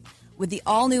late night with the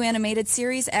all-new animated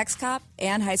series, X-Cop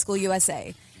and High School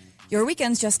USA. Your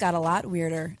weekends just got a lot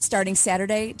weirder, starting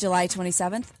Saturday, July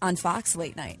 27th on Fox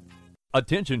Late Night.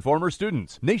 Attention former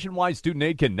students. Nationwide Student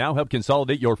Aid can now help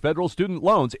consolidate your federal student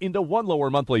loans into one lower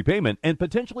monthly payment and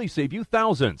potentially save you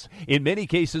thousands. In many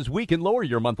cases, we can lower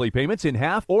your monthly payments in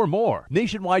half or more.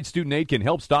 Nationwide Student Aid can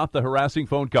help stop the harassing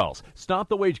phone calls, stop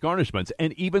the wage garnishments,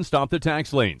 and even stop the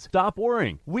tax liens. Stop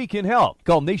worrying. We can help.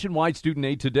 Call Nationwide Student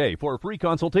Aid today for a free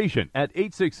consultation at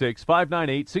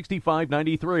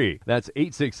 866-598-6593. That's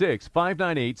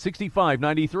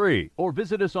 866-598-6593. Or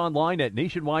visit us online at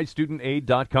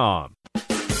nationwidestudentaid.com.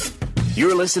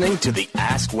 You're listening to the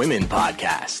Ask Women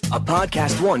podcast, a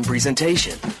Podcast One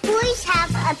presentation. Boys have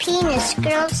a penis,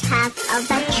 girls have a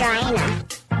vagina.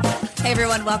 Hey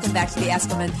everyone, welcome back to the Ask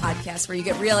Women podcast, where you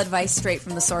get real advice straight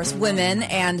from the source, women,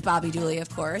 and Bobby Dooley, of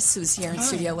course, who's here in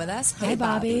studio with us. Hi,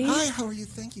 Bobby. Hi, how are you?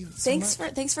 Thank you so much.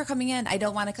 Thanks for coming in. I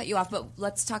don't want to cut you off, but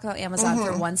let's talk about Amazon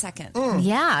for 1 second.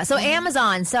 Yeah, so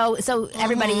Amazon. So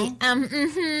everybody,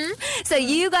 so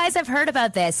you guys have heard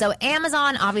about this. So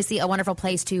Amazon, obviously a wonderful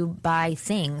place to buy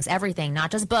things, everything,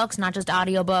 not just books, not just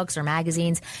audiobooks or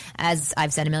magazines. As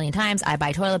I've said a million times, I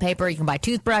buy toilet paper, you can buy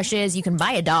toothbrushes, you can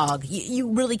buy a dog.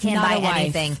 You really can't buy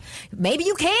anything. Maybe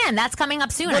you can. That's coming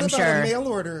up soon, What I'm about sure. a mail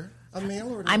order? A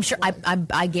mail order. I'm sure.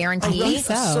 I guarantee. A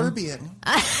Serbian.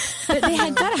 But they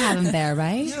had got to have them there,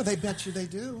 right? Yeah, they bet you they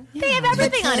do. They have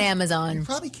everything on Amazon. You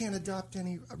probably can't adopt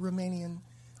any Romanian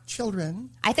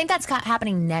children. I think that's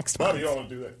happening next month. You don't want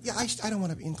to do that. Yeah, I don't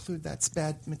want to include that. It's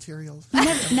bad material.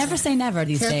 Never say never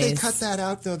these Can't days. they cut that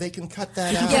out, though? They can cut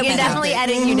that out. Yeah, we can definitely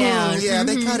edit you down. Yeah,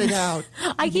 they cut it out.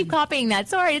 I keep copying that.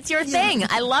 Sorry, it's your thing.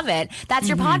 I love it. That's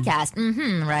your podcast.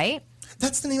 Right?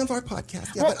 That's the name of our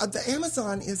podcast. Yeah, but the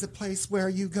Amazon is a place where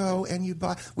you go and you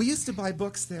buy. We used to buy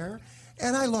books there,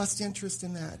 and I lost interest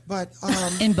in that. But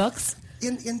in books?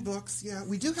 In books, yeah.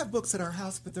 We do have books at our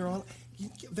house, but they're all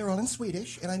in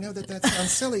Swedish, and I know that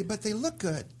sounds silly, but they look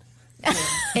good. Yeah.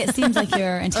 It seems like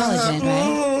you're intelligent,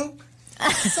 right?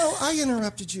 So I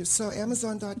interrupted you. So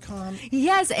Amazon.com.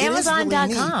 Yes,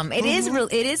 Amazon.com. It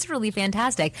is really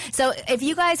fantastic. So if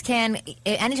you guys can,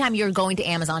 anytime you're going to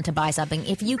Amazon to buy something,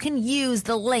 if you can use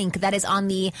the link that is on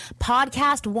the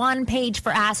Podcast One page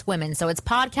for Ask Women. So it's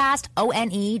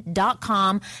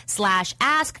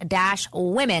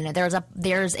podcastone.com/ask-women.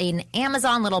 There's an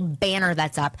Amazon little banner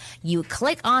that's up. You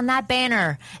click on that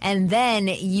banner and then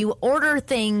you order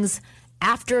things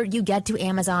after you get to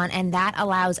Amazon, and that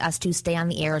allows us to stay on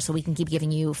the air so we can keep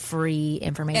giving you free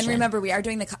information. And remember, we are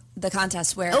doing the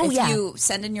contest where you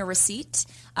send in your receipt,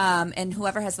 and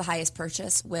whoever has the highest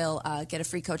purchase will get a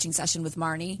free coaching session with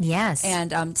Marnie. Yes.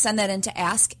 And send that in to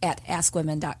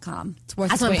ask@askwomen.com. It's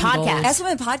worth Ask Women Podcast. Ask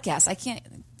Women Podcast. I can't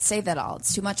say that all.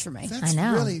 It's too much for me. That's I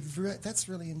know. That's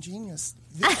really ingenious.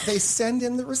 They send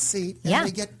in the receipt, and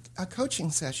they get a coaching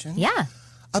session. Yeah.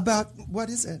 About, what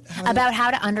is it? How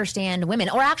to understand women,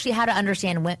 or actually how to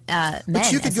understand men.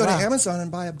 But you could go to Amazon and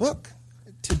buy a book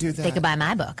to do that. They could buy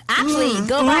my book. Actually,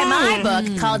 go buy my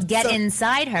book called Get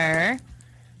Inside Her.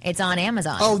 It's on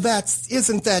Amazon. Oh,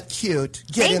 isn't that cute?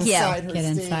 Thank you. Get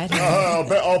inside her.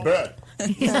 I'll bet.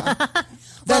 Yeah.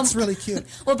 That's really cute.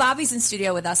 Well, Bobby's in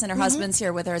studio with us, and her husband's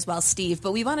here with her as well, Steve.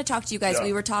 But we want to talk to you guys. Yeah.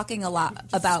 We were talking a lot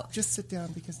about... Just sit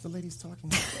down because the lady's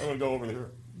talking. I'm going to go over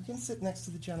here. You can sit next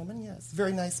to the gentleman, yes.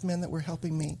 Very nice men that were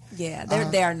helping me. Yeah,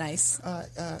 they are nice.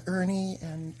 Ernie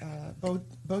and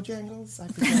Bojangles, I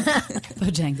forget.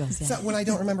 Bojangles, yeah. So when I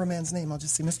don't remember a man's name, I'll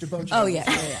just say Mr. Bojangles. Oh, yeah.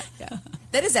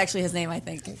 That is actually his name, I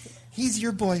think. He's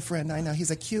your boyfriend, I know. He's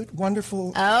a cute,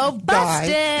 wonderful guy.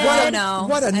 Busted!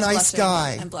 What a I'm nice blushing.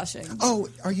 guy. I'm blushing. Oh,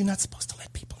 are you not supposed to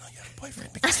let people know you have a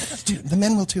boyfriend? Because the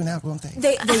men will tune out, won't they?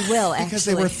 They will, actually. Because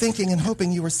they were thinking and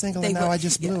hoping you were single, and now I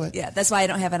just blew it. Yeah, that's why I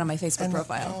don't have it on my Facebook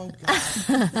profile. Oh,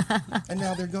 God. And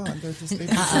now they're gone. They've been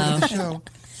the show.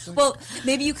 Well,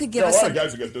 maybe you could give us a lot some... of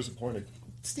guys who get disappointed.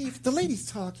 Steve, the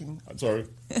lady's talking. I'm sorry.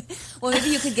 Well, maybe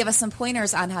you could give us some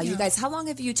pointers on how you guys... How long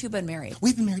have you two been married?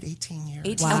 We've been married 18 years.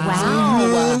 18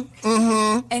 Wow.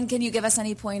 Mm-hmm. And can you give us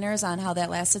any pointers on how that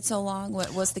lasted so long?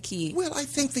 What was the key? Well, I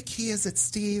think the key is that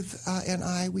Steve and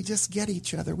I, we just get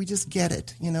each other. We just get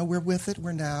it. You know, we're with it.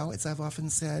 We're now, as I've often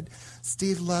said.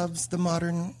 Steve loves the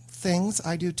modern things.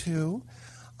 I do, too.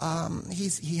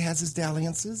 He has his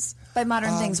dalliances. By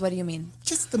modern things, what do you mean?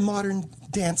 Just the modern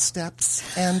dance steps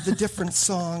and the different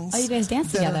songs. Oh, you guys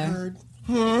dance that together? are heard.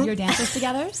 You're dancers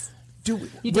togethers? We're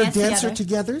dancer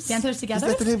togethers? Dancers together?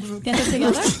 Is that the name of Dancers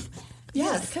together?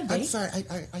 Yes, it could be. I'm sorry,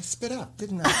 I spit up,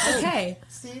 didn't I? Okay.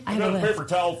 Steve? I got a paper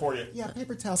towel for you. Yeah,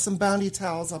 paper towels, some Bounty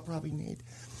towels I'll probably need.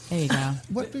 There you go.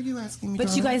 What were you asking me, But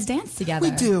Donna? you guys dance together.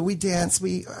 We do. We dance.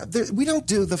 We don't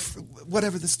do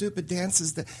whatever the stupid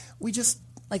dances that we just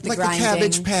like the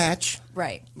Cabbage Patch,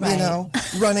 right? You know,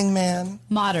 Running Man,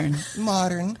 modern,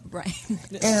 right?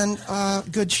 And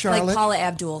Good Charlotte, like Paula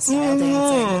Abdul style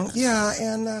dancing. Yeah,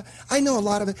 and I know a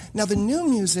lot of it. Now the new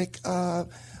music, the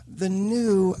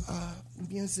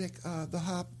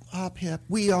hop hip.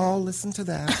 We all listen to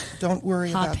that. Don't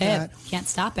worry hop about hip. that. Can't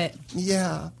stop it.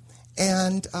 Yeah.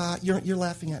 And you're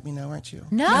laughing at me now, aren't you?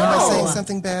 No. Am I saying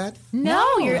something bad? No,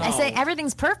 I say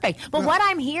everything's perfect. But what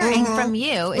I'm hearing from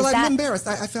you is that... I'm embarrassed.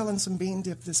 I fell in some bean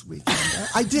dip this weekend.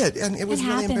 I did, and it was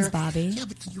really happens, embarrassing. Bobby. Yeah,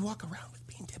 but you walk around with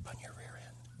bean dip on your rear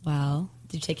end. Well,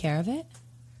 did you take care of it?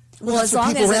 Well, that's what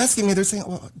people were asking me. They're saying,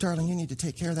 well, darling, you need to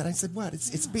take care of that. I said, what?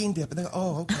 It's bean dip. And they go,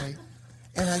 oh, okay.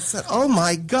 And I said, oh,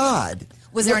 my God.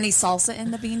 Was there any salsa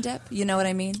in the bean dip? You know what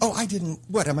I mean? Oh, I didn't.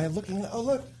 What, am I looking at? Oh,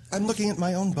 look, I'm looking at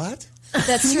my own butt?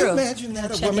 That's Can true. you imagine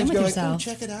that? Check A woman in with going, yourself. oh,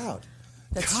 check it out.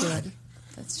 That's God. true.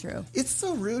 That's true. It's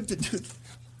so rude to do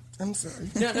I'm sorry.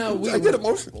 No, I get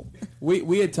emotional.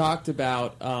 We had talked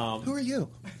about... Who are you?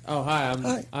 Oh, hi,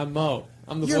 I'm Mo.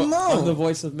 You're Mo. I'm the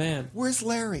voice of man. Where's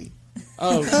Larry?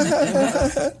 Oh,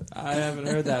 I haven't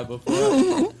heard that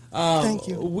before. Thank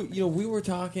you. We were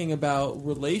talking about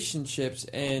relationships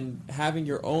and having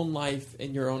your own life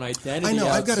and your own identity. I know.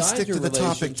 I've got to outside stick your to the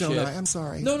topic, don't relationship. I? I'm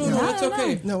sorry. No, it's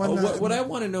okay. No, I'm not. What I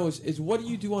want to know is what do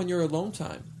you do on your alone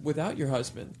time without your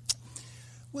husband?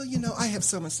 Well, I have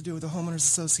so much to do with the Homeowners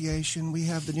Association. We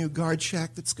have the new guard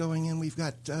shack that's going in. We've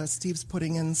got Steve's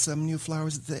putting in some new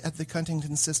flowers at the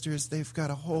Cuntington Sisters. They've got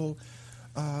a whole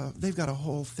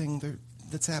thing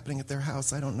that's happening at their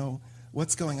house. I don't know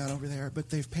what's going on over there, but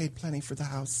they've paid plenty for the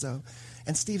house. So,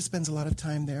 and Steve spends a lot of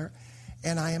time there,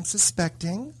 and I am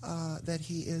suspecting that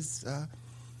he is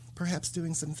perhaps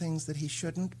doing some things that he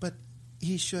shouldn't, but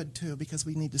he should too, because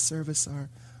we need to service our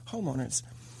homeowners.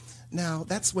 Now,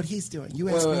 that's what he's doing. You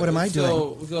asked me, what am I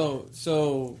doing?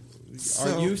 So,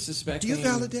 are you suspecting... Do you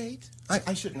validate?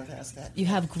 I shouldn't have asked that. You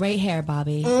have great hair,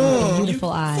 Bobby. And beautiful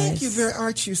eyes. Thank you very.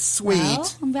 Aren't you sweet? Well,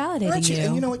 I'm validating you.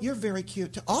 And you know what? You're very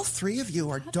cute. All three of you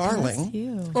are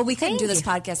darling. Well, we couldn't do this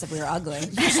podcast if we were ugly.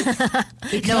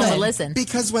 No one would listen.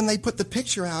 Because when they put the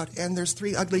picture out and there's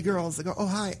three ugly girls, they go, "Oh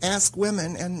hi, ask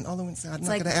women," and all the women say, "I'm not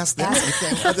going to ask them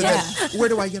anything other than where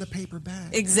do I get a paper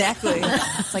bag?" Exactly.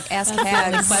 It's like ask That's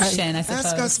Hags. the question, I suppose.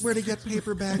 Ask us where to get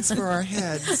paper bags for our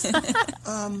heads.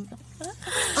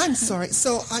 I'm sorry.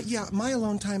 So, my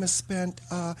alone time is spent,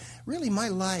 really my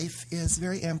life is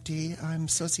very empty. I'm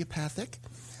sociopathic.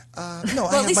 No,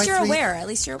 well, at least you're aware. At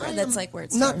least you're aware. That's like where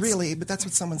it starts. Not really, but that's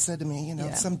what someone said to me.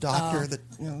 Some doctor that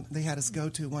they had us go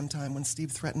to one time when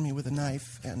Steve threatened me with a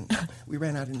knife, and we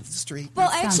ran out into the street. Well,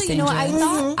 actually, I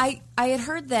thought I had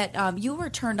heard that you were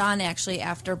turned on actually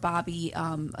after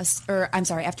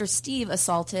after Steve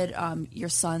assaulted your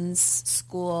son's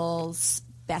school's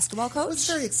basketball coach. It was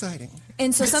very exciting.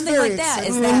 And so something like that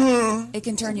is that it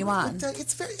can turn you on.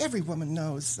 Every woman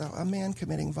knows a man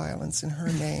committing violence in her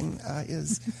name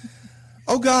is,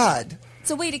 oh God.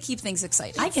 It's a way to keep things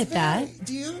exciting. I get that.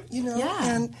 Do you? know?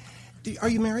 Yeah. And are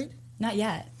you married? Not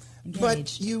yet. Engaged.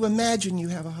 But you imagine you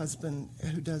have a husband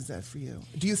who does that for you.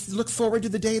 Do you look forward to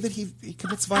the day that he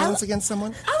commits violence against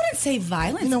someone? I wouldn't say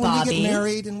violence, when Bobby. we get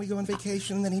married and we go on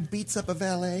vacation and then he beats up a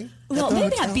valet? Well,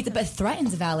 maybe not beat up, but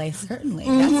threatens a valet, certainly.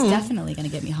 That's definitely going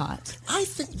to get me hot. I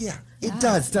think, it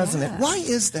does, doesn't it? Why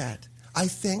is that? I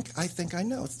think I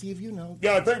know. Steve, you know.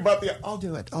 Yeah, I think about the... I'll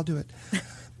do it.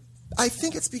 I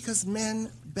think it's because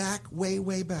men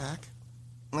way back,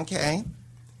 okay,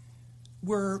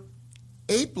 were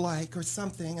ape-like or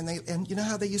something, and you know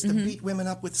how they used to beat women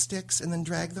up with sticks and then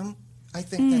drag them? I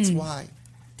think that's why.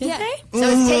 Did they? So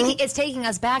it's taking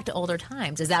us back to older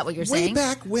times. Is that what you're saying? Way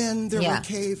back when there were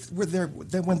caves, when there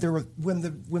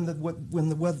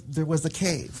was a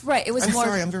cave. Right. It was I'm more.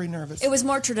 Sorry, I'm very nervous. It was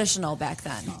more traditional back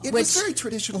then. It was very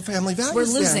traditional family values. We're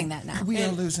losing that now. We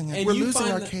are losing it. And We're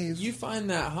losing our cave. You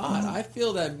find that hot. I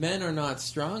feel that men are not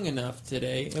strong enough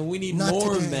today, and we need Not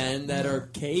more today. men that are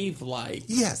cave-like.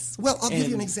 Yes. Well, I'll give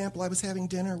you an example. I was having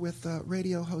dinner with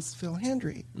radio host Phil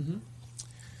Hendry. Mm-hmm.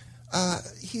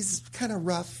 He's kind of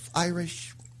rough,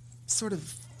 Irish, sort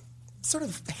of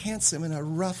handsome in a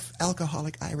rough,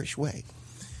 alcoholic Irish way.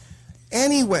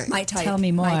 Anyway, my type. Tell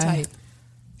me more. My type.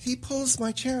 He pulls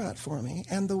my chair out for me,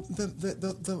 and the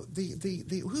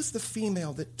who's the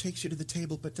female that takes you to the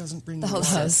table but doesn't bring the you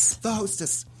hostess? The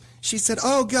hostess. She said,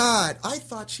 "Oh God, I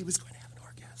thought she was going to have an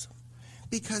orgasm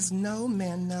because no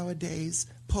men nowadays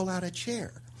pull out a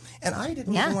chair." And I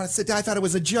didn't even want to sit down. I thought it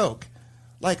was a joke.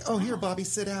 Like, oh, here, Bobby,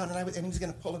 sit down. And he was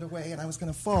going to pull it away, and I was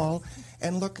going to fall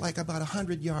and look like about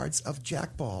 100 yards of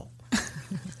jackball.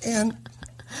 And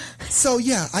so,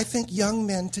 I think young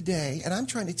men today, and I'm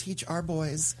trying to teach our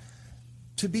boys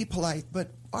to be polite,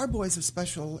 but our boys are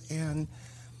special, and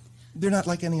they're not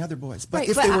like any other boys. But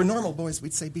if they were normal boys,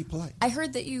 we'd say be polite. I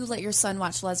heard that you let your son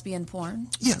watch lesbian porn.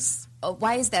 Yes.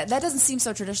 Why is that? That doesn't seem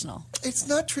so traditional. It's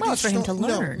not traditional. Well, it's for him to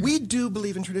learn. No, we do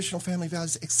believe in traditional family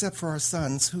values, except for our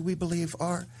sons, who we believe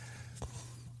are...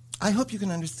 I hope you can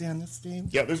understand this, Steve.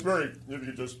 Yeah, if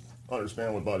you just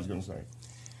understand what Bobby's going to say.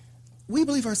 We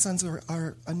believe our sons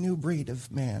are a new breed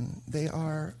of man. They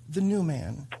are the new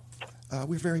man.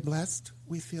 We're very blessed.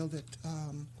 We feel that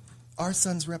our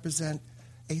sons represent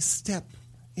a step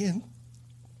in...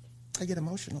 I get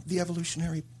emotional. The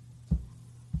evolutionary...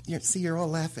 You're all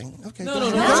laughing. Okay. No,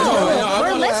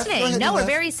 we're listening. No, we're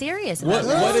very serious.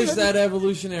 What is that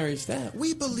evolutionary step?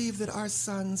 We believe that our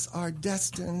sons are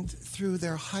destined through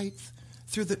their height,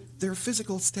 through their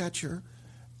physical stature.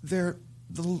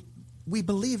 We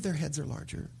believe their heads are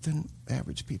larger than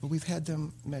average people. We've had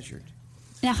them measured.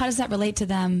 Now, how does that relate to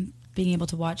them being able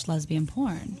to watch lesbian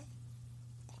porn?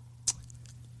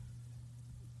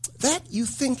 That, you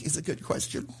think, is a good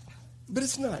question, but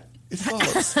it's not. It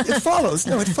follows. It follows.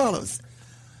 No, it follows.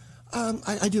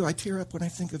 I do. I tear up when I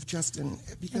think of Justin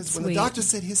because That's when sweet. the doctor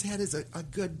said his head is a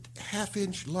good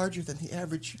half-inch larger than the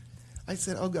average, I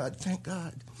said, oh, God, thank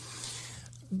God.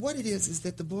 What it is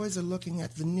that the boys are looking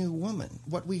at the new woman,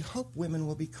 what we hope women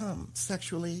will become,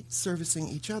 sexually servicing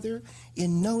each other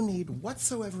in no need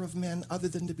whatsoever of men other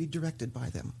than to be directed by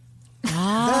them.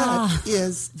 That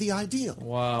is the ideal.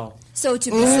 Wow. So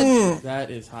to be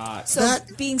that is hot. So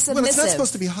being submissive. Well, it's not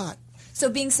supposed to be hot. So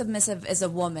being submissive as a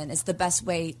woman is the best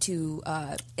way to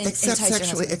except entice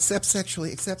sexually, your except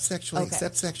sexually, except sexually, Okay.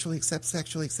 except sexually, except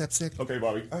sexually, except sexually. Okay,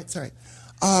 Bobby. All right, sorry.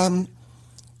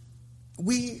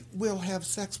 We will have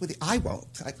sex with I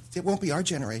won't. It won't be our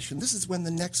generation. This is when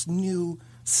the next new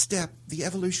step, the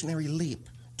evolutionary leap,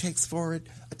 takes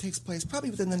place probably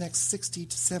within the next 60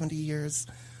 to 70 years.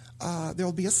 There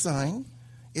will be a sign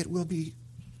It will be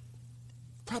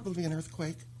probably an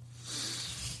earthquake.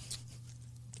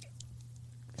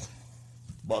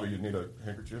 Bobby, you need a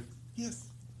handkerchief? Yes.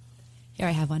 Here,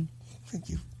 I have one. Thank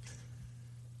you.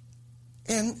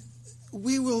 And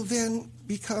we will then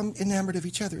become enamored of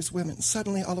each other as women.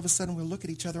 Suddenly, all of a sudden, we'll look at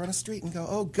each other on a street and go,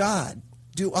 oh, God,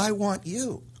 do I want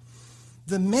you?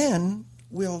 The men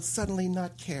will suddenly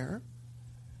not care.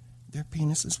 Their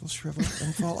penises will shrivel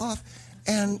and fall off.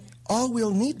 And all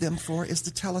we'll need them for is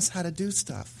to tell us how to do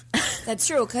stuff. That's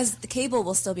true, because the cable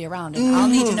will still be around, and I'll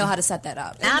need to know how to set that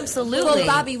up. Absolutely. Well,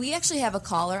 Bobby, we actually have a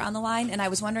caller on the line, and I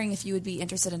was wondering if you would be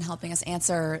interested in helping us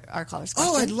answer our caller's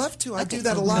question. Oh, I'd love to. I do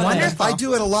that a lot. Wonderful. I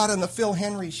do it a lot on the Phil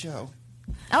Henry show.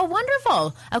 Oh,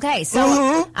 wonderful. Okay,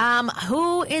 so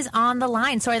who is on the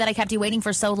line? Sorry that I kept you waiting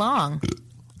for so long.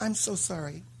 I'm so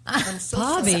sorry. I'm so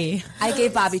Bobby. sorry. I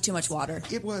gave Bobby too much water.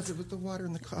 It was the water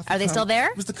and the coffee. Are they still there?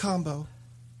 It was the combo.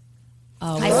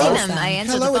 Oh, I see them. I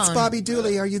answered Hello, the phone. it's Bobby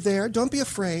Dooley. Are you there? Don't be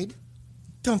afraid.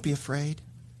 Don't be afraid.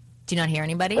 Do you not hear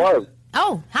anybody? Hello.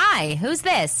 Oh, hi. Who's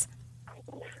this?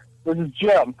 This is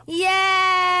Jim. Yay!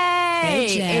 Hey,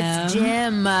 Jim. It's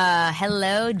Jim.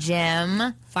 Hello,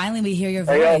 Jim. Finally, we hear your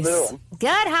voice. How y'all doing?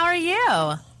 Good. How are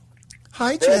you?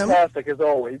 Hi, Jim. Fantastic, as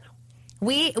always.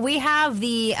 We have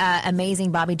the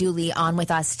amazing Bobby Dooley on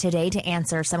with us today to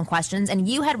answer some questions, and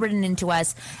you had written into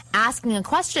us asking a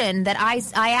question that I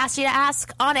asked you to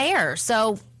ask on air.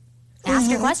 So, ask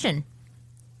your question.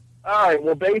 All right.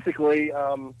 Well, basically,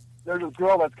 there's this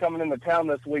girl that's coming into town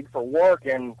this week for work,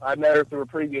 and I met her through a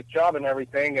previous job and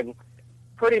everything. And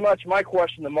pretty much my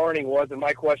question to Marnie was, and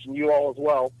my question to you all as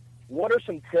well, what are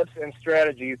some tips and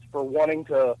strategies for wanting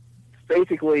to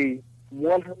basically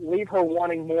leave her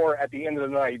wanting more at the end of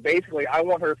the night? Basically, I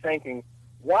want her thinking,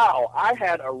 wow, I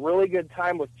had a really good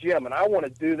time with Jim, and I want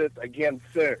to do this again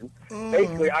soon.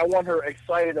 Basically, I want her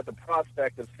excited at the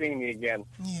prospect of seeing me again.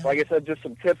 Yeah. Like I said, just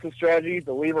some tips and strategies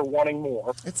to leave her wanting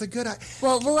more. It's a good idea.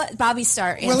 Well, we'll let Bobby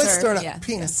start. Well, let's start up.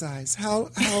 Penis size. How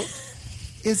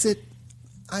is it?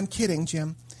 I'm kidding,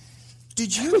 Jim.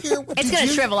 Did you hear? It's going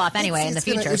to shrivel off anyway in the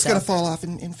future. It's going to fall off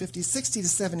in 50, 60 to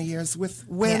 70 years with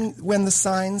when the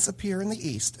signs appear in the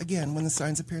east. Again, when the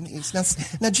signs appear in the east.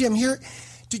 Now, Jim, here.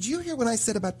 Did you hear when I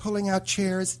said about pulling out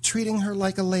chairs, treating her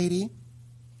like a lady?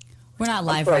 We're not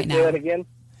live sorry, right now. Say that again?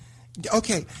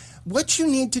 Okay. What you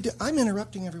need to do... I'm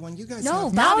interrupting everyone. You guys No,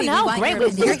 have... Bobby,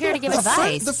 great. You're here to give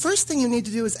advice. The first thing you need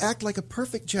to do is act like a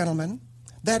perfect gentleman.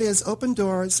 That is, open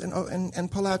doors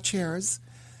and pull out chairs.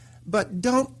 But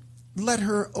don't let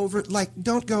her over...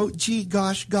 don't go, gee,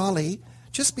 gosh, golly.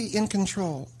 Just be in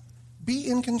control. Be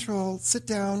in control. Sit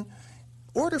down.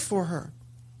 Order for her.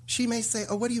 She may say,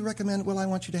 oh, what do you recommend? Well, I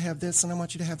want you to have this, and I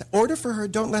want you to have that. Order for her.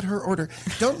 Don't let her order.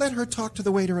 Don't let her talk to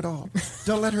the waiter at all.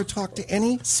 Don't let her talk to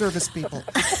any service people.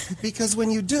 Because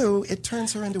when you do, it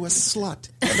turns her into a slut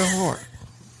and a whore.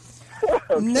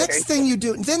 Okay. Next thing you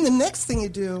do, then the next thing you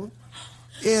do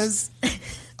is,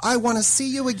 I want to see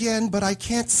you again, but I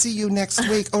can't see you next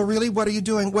week. Oh, really? What are you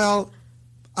doing? Well,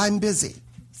 I'm busy.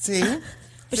 See?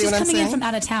 But she's coming in from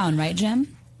out of town, right,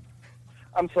 Jim?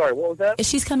 I'm sorry, what was that? Is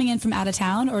she coming in from out of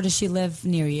town, or does she live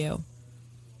near you?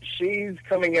 She's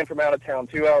coming in from out of town,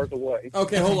 2 hours away.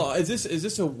 Okay, hold on. Is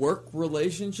this a work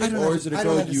relationship, or is it a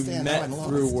girl you met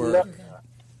through work? No,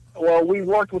 well, we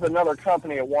worked with another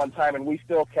company at one time, and we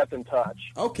still kept in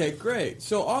touch. Okay, great.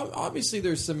 So obviously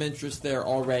there's some interest there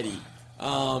already.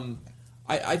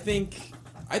 I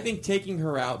think taking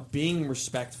her out, being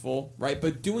respectful, right,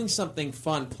 but doing something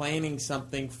fun, planning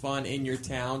something fun in your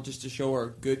town just to show her a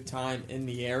good time in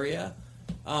the area,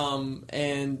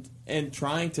 and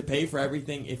trying to pay for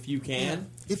everything if you can.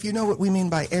 If you know what we mean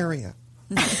by area.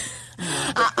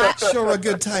 Show her a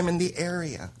good time in the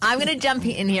area. I'm going to jump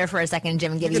in here for a second,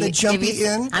 Jim, and give you... You're going to jump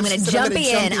in? I'm going to jump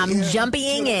in. I'm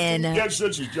jumping in. Yeah, she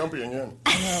said she's jumping in.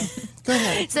 Go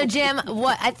ahead. So, Jim,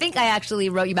 what I think I actually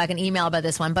wrote you back an email about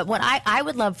this one, but what I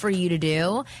would love for you to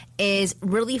do is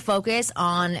really focus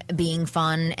on being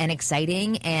fun and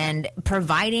exciting and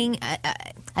providing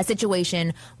a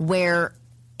situation where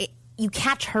you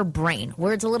catch her brain,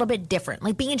 where it's a little bit different.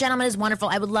 Like, being a gentleman is wonderful.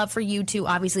 I would love for you to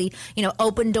obviously,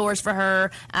 open doors for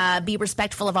her, be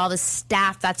respectful of all the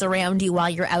staff that's around you while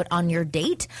you're out on your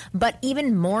date. But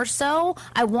even more so,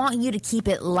 I want you to keep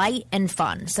it light and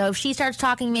fun. So if she starts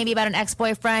talking maybe about an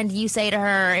ex-boyfriend, you say to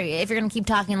her, if you're going to keep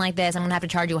talking like this, I'm going to have to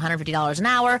charge you $150 an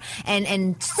hour,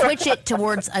 and switch it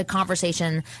towards a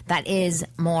conversation that is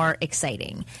more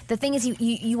exciting. The thing is,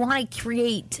 you want to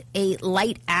create a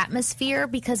light atmosphere,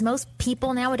 because most most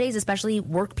people nowadays, especially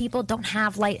work people, don't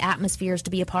have light atmospheres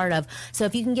to be a part of. So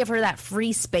if you can give her that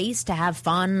free space to have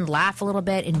fun, laugh a little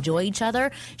bit, enjoy each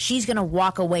other, she's going to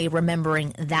walk away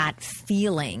remembering that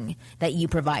feeling that you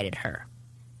provided her.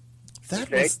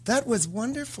 That was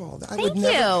wonderful. Thank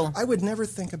you. I would never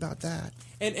think about that.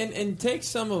 And take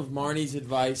some of Marnie's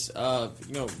advice of,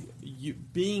 you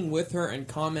being with her and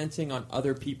commenting on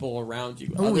other people around you,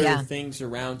 things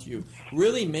around you.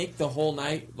 Really make the whole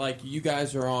night like you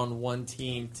guys are on one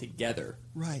team together.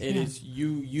 Right. It is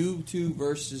you two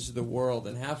versus the world,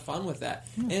 and have fun with that.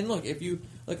 And look, if you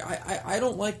I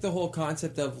don't like the whole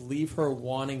concept of leave her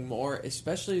wanting more,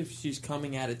 especially if she's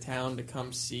coming out of town to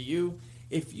come see you.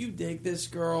 If you dig this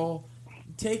girl,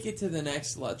 take it to the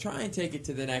next level. Try and take it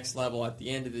to the next level at the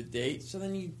end of the date, so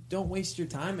then you don't waste your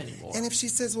time anymore. And if she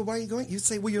says, "Well, why are you going?" You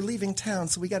say, "Well, you're leaving town,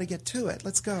 so we got to get to it.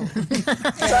 Let's go." and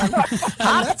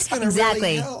that's going to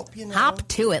really help. Hop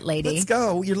to it, lady. Let's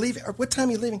go. You're leaving. What time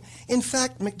are you leaving? In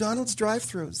fact, McDonald's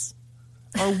drive-thrus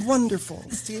are wonderful.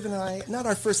 Steve and I, not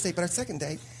our first date, but our second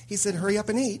date. He said, "Hurry up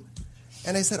and eat,"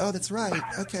 and I said, "Oh, that's right.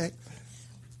 Okay."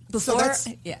 Before,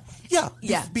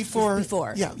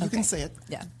 before. Yeah, you can say it.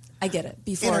 Yeah, I get it.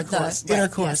 Before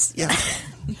intercourse. Yeah.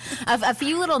 A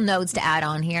few little notes to add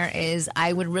on here is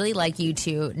I would really like you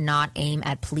to not aim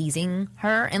at pleasing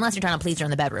her, unless you're trying to please her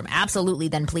in the bedroom. Absolutely,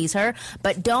 then please her.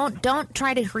 But don't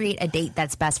try to create a date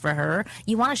that's best for her.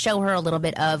 You want to show her a little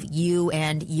bit of you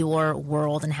and your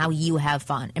world and how you have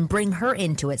fun, and bring her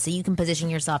into it so you can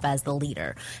position yourself as the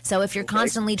leader. So if you're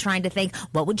constantly trying to think,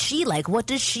 what would she like? What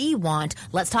does she want?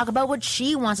 Let's talk about what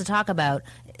she wants to talk about.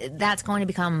 That's going to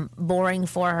become boring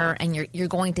for her, and you're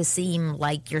going to seem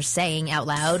like you're saying out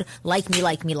loud, like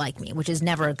me, which is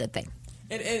never a good thing.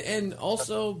 And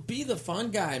also be the fun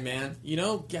guy, man.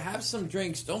 Have some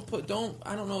drinks. I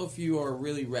don't know if you are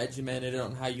really regimented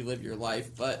on how you live your life,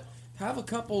 but have a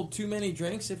couple too many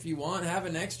drinks if you want. Have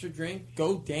an extra drink.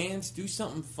 Go dance. Do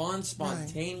something fun,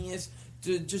 spontaneous.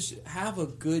 To just have a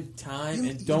good time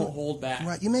and don't hold back.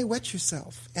 Right. You may wet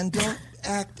yourself, and don't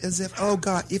act as if, oh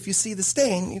God, if you see the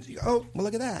stain, oh, well,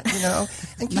 look at that,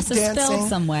 and keep dancing. Spilled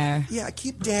somewhere. Yeah,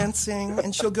 keep dancing,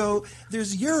 and she'll go,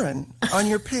 there's urine on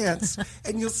your pants,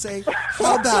 and you'll say,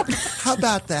 how about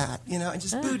that, and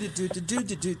just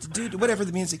boo-do-do-do-do-do-do-do, whatever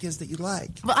the music is that you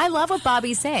like. Well, I love what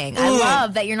Bobby's saying. I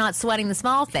love that you're not sweating the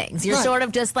small things. You're sort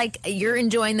of just like, you're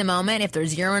enjoying the moment. If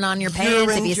there's urine on your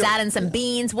pants, if you sat in some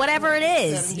beans, whatever it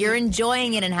is, you're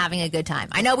enjoying it and having a good time.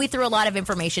 I know we threw a lot of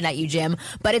information at you, Jim,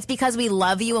 but it's because we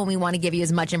love you and we want to give you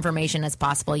as much information as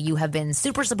possible. You have been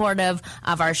super supportive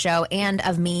of our show and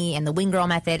of me and the Wing Girl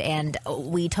Method, and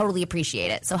we totally appreciate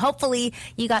it. So hopefully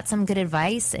you got some good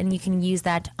advice and you can use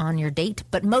that on your date.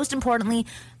 But most importantly,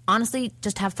 honestly,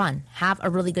 just have fun. Have a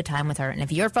really good time with her. And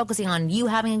if you're focusing on you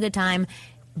having a good time,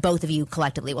 both of you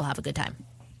collectively will have a good time.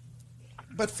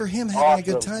 But for him, having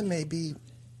a good time may be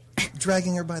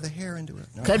dragging her by the hair into it.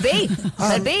 No. Could be.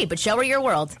 But show her your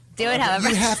world. Do it however.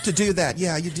 You have to do that.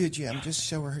 Yeah, you do, Jim. Just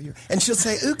show her your... And she'll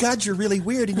say, "Oh, God, you're really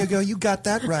weird." And you go, "You got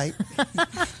that right."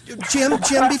 Jim,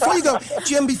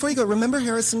 before you go, remember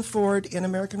Harrison Ford in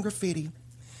American Graffiti?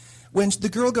 When the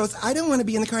girl goes, "I don't want to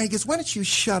be in the car," he goes, "Why don't you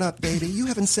shut up, baby? You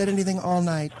haven't said anything all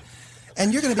night.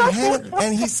 And you're going to be hanging..."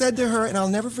 And he said to her, and I'll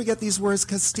never forget these words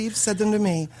because Steve said them to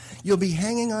me, "You'll be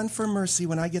hanging on for mercy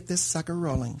when I get this sucker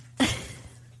rolling."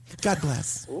 God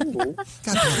bless. Ooh. God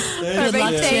bless. Good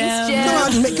luck,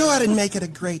 Jim. Go out and make it a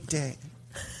great day.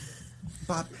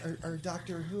 Bob, or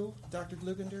Dr.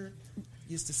 Glugender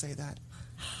used to say that.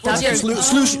 Dr.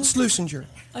 Schlusinger.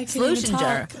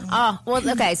 Oh, well,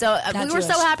 okay, so we were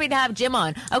so happy to have Jim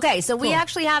on. Okay, so we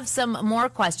actually have some more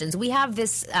questions. We have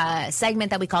this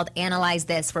segment that we called Analyze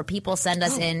This, where people send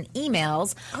us in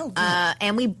emails,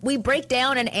 and we break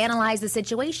down and analyze the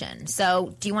situation.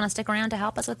 So do you want to stick around to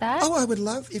help us with that? Oh, I would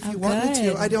love if you want me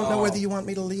to. I don't know whether you want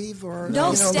me to leave or...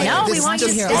 No, stay. No, we want you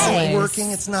to stay. It's not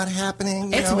working. It's not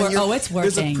happening. It's working.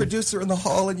 There's a producer in the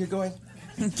hall, and you're going...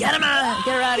 Get him out!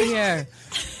 Get her out of here!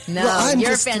 No, well,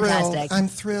 you're fantastic. Thrilled. I'm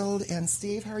thrilled. And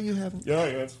Steve, how are you having? Yeah,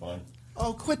 it's fine.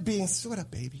 Oh, quit being... What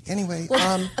up, baby? Anyway.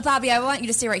 Well, Bobby, I want you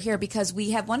to stay right here because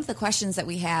we have one of the questions that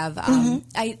we have.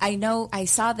 I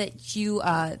saw that you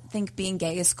think being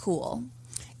gay is cool.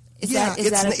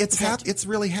 It's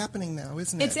really happening now,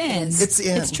 isn't it? It's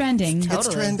in. It's trending. Totally. It's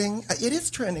trending. It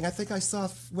is trending. I think I saw...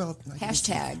 Well...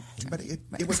 Hashtag. But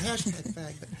it was hashtag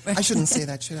fag. But I shouldn't say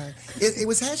that, should I? It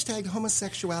was hashtag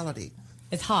homosexuality.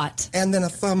 It's hot. And then a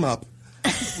thumb up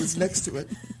was next to it.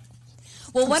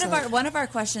 Well, one of our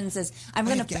questions is I'm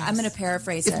going to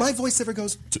paraphrase If it. my voice ever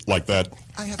goes like that,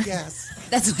 I have gas.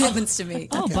 That's what happens to me.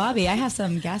 Oh, Bobby, I have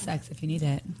some Gas X if you need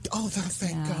it. Oh,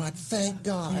 thank God. Thank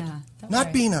God. Yeah, don't Not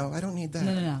worry. Beano. I don't need that.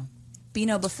 No.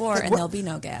 Beano before, and there'll be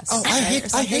no gas. Oh,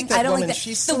 I hate that woman.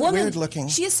 She's so weird looking.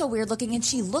 She is so weird looking, and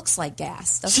she looks like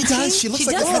gas. She does. She looks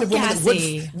like the kind of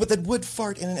woman that would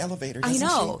fart in an elevator. I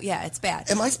know. She? Yeah, it's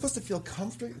bad. Am I supposed to feel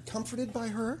comforted by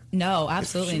her? No,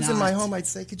 absolutely if she was not. in my home, I'd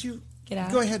say, could you get out?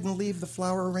 Go ahead and leave the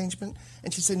flower arrangement?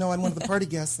 And she'd say, no, I'm one of the party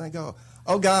guests. And I go,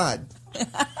 oh, God.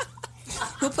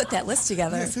 Who put that list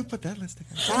together? Yes, who put that list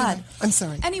together? God. Anyway, I'm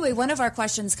sorry. Anyway, one of our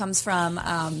questions comes from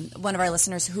one of our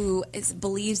listeners who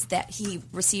believes that he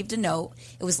received a note.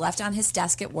 It was left on his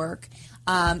desk at work.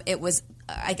 It was,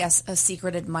 I guess, a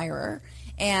secret admirer.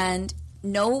 And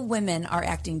no women are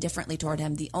acting differently toward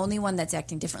him. The only one that's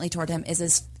acting differently toward him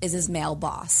is his male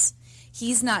boss.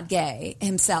 He's not gay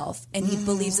himself, and he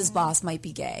believes his boss might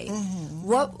be gay. Mm-hmm.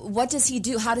 What does he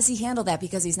do? How does he handle that?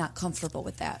 Because he's not comfortable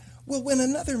with that. Well, when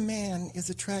another man is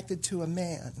attracted to a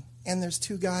man, and there's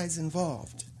two guys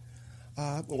involved.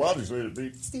 Well, obviously it'd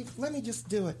be. Steve, let me just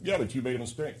do it. Yeah, but you made a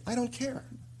mistake. I don't care.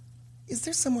 Is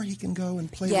there somewhere he can go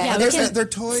and play Yeah, with? Their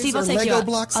toys Steve, or I'll take Lego you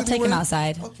blocks I'll anywhere? take him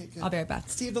outside. Okay, good. I'll be right back.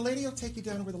 Steve, the lady will take you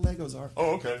down where the Legos are.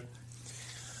 Oh, okay.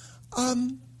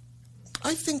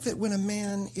 I think that when a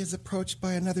man is approached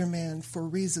by another man for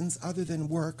reasons other than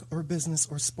work or business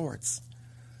or sports,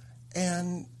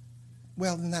 and,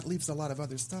 well, then that leaves a lot of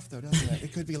other stuff, though, doesn't it?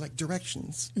 It could be like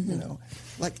directions, you know.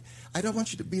 Like, I don't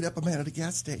want you to beat up a man at a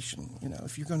gas station, you know.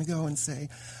 If you're going to go and say,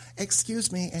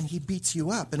 excuse me, and he beats you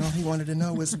up, and all he wanted to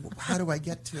know was, how do I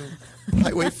get to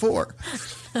Highway 4?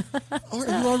 Oh, are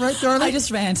you all right, darling? I just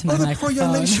ran into my the microphone. poor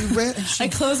young lady, she ran. And I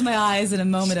closed my eyes in a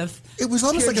moment of It was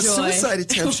almost pure like a joy. suicide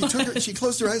attempt. She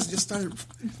closed her eyes and just started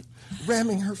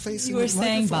ramming her face You into were the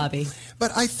saying, microphone. Bobby.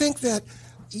 But I think that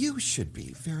you should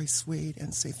be very sweet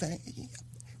and say thank you.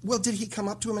 Well, did he come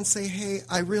up to him and say, hey,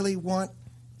 I really want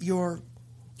your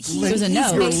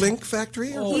link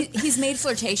factory? Or He's made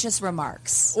flirtatious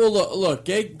remarks. Well, look,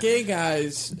 gay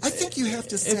guys. I think you have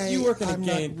to say, if you work in I'm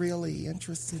a not really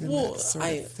interested in that sort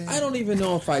of thing. I don't even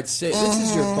know if I'd say this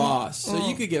is your boss, so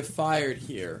you could get fired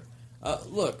here.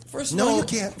 Look, first of all, you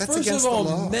can't. That's first against of all,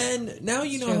 the law. men. Now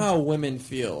you know how women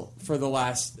feel for the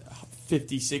last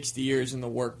 50, 60 years in the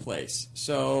workplace.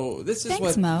 So this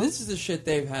is this is the shit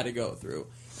they've had to go through.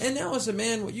 And now, as a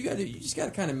man, what you just got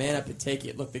to kind of man up and take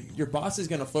it. Look, your boss is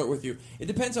going to flirt with you. It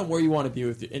depends on where you want to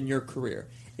be in your career.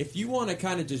 If you want to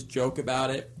kind of just joke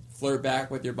about it, flirt back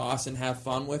with your boss, and have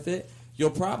fun with it, you'll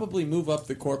probably move up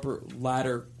the corporate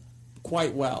ladder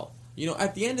quite well. You know,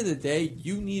 at the end of the day,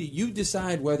 you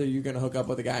decide whether you're going to hook up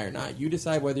with a guy or not. You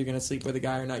decide whether you're going to sleep with a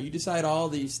guy or not. You decide all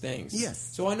these things.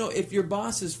 Yes. So I know if your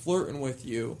boss is flirting with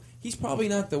you, he's probably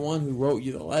not the one who wrote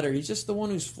you the letter. He's just the one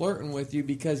who's flirting with you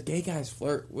because gay guys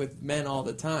flirt with men all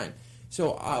the time.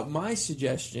 So my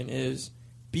suggestion is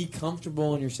be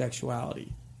comfortable in your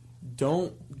sexuality.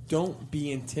 Don't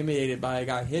be intimidated by a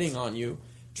guy hitting on you.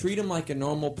 Treat him like a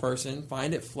normal person.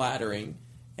 Find it flattering,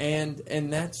 and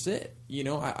that's it. You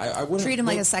know, I wouldn't treat him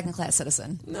like a second-class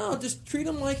citizen. No, just treat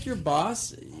him like your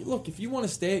boss. Look, if you want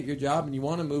to stay at your job and you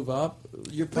want to move up,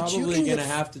 you're probably going to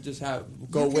have to just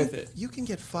go with it. You can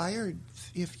get fired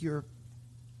if you're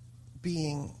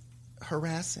being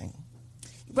harassing.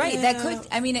 Right, that could.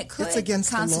 I mean, it could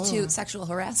constitute law. Sexual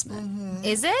harassment. Mm-hmm.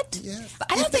 Is it? Yes. But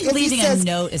I don't think leaving a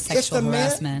note is sexual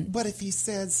harassment. But if he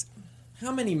says,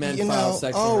 how many men file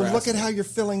sexual harassment? Look at how you're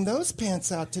filling those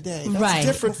pants out today. That's right.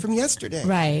 different from yesterday.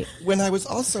 Right. When I was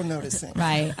also noticing.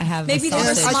 Right. I have maybe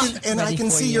I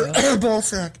can see your ball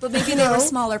sack. But maybe they were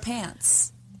smaller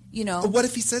pants. You know. What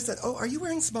if he says that? Oh, are you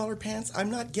wearing smaller pants?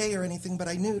 I'm not gay or anything, but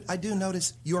I do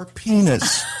notice your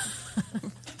penis.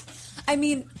 I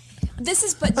mean,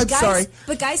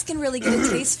 but guys can really get a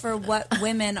taste for what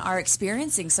women are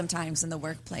experiencing sometimes in the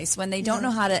workplace when they don't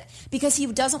know how to, because he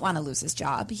doesn't want to lose his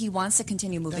job. He wants to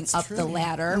continue moving up the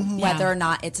ladder, whether or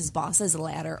not it's his boss's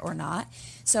ladder or not.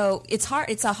 So it's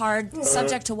hard. It's a hard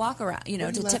subject to walk around,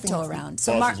 to tiptoe around.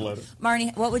 So,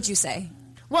 Marnie, what would you say?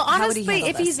 Well, honestly,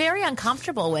 if he's very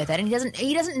uncomfortable with it and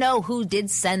he doesn't know who did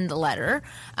send the letter,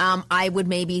 I would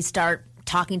maybe start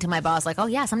talking to my boss like, oh,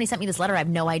 yeah, somebody sent me this letter. I have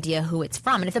no idea who it's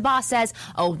from. And if the boss says,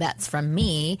 oh, that's from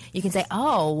me, you can say,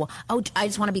 I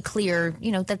just want to be clear,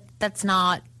 that's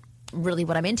not really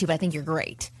what I'm into, but I think you're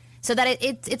great. so that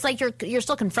it's like you're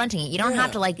still confronting it. You don't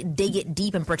have to like dig it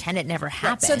deep and pretend it never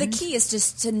happened. So the key is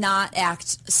just to not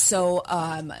act so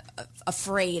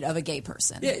afraid of a gay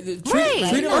person. Yeah, treat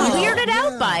him weirded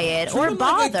out by it treat or him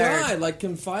bothered. Like a guy. Like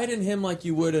confide in him like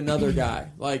you would another guy.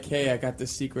 Like, hey, I got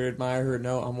this secret admirer.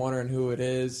 No, I'm wondering who it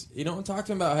is. You don't talk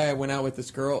to him about, hey, I went out with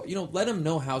this girl. You know, let him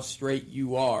know how straight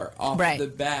you are off the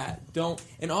bat.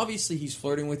 And obviously he's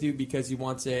flirting with you because he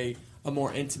wants a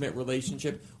more intimate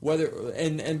relationship.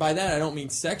 And by that I don't mean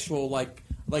sexual. Like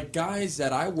guys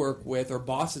that I work with or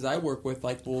bosses I work with,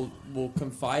 like will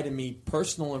confide in me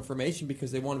personal information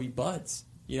because they want to be buds.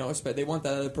 You know, they want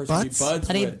that other person to be buds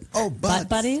with. Oh, butt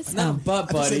buddies? Not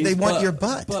butt buddies. They want your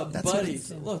butt. But buddies.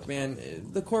 Look, man,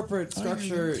 the corporate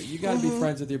structure, you got to be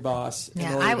friends with your boss.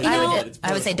 Yeah,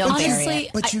 I would say don't bury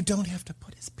it. But you don't have to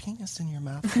put his penis in your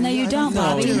mouth. No, you don't,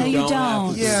 Bobby. No, you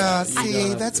don't. Yeah,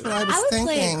 see, that's what I was thinking. I would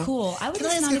play it cool. Can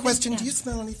I ask you a question? Do you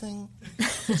smell anything?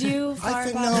 Did you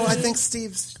fart, I think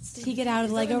Steve's... Did he get out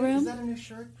of the Lego room? Is that a new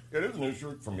shirt? It is a new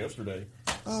shirt from yesterday.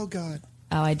 Oh, God.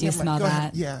 Oh, I do smell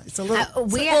that. Yeah, it's a little...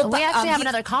 we actually have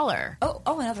another caller. Oh,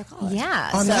 another caller.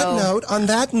 Yeah. On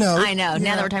that note... I know.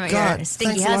 Now that we're talking about your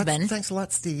stinky husband. Thanks a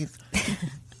lot, Steve.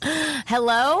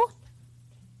 Hello?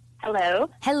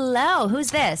 Hello.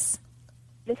 Who's this?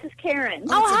 This is Karen.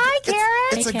 Oh, hi,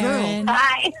 Karen. It's a girl.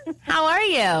 Hi. How are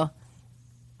you?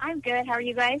 I'm good. How are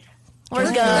you guys?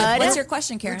 We're good. What's your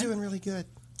question, Karen? We're doing really good.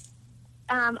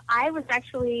 I was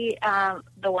actually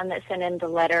the one that sent in the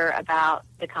letter about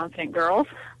the confident girls.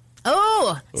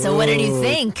 Oh, so what did you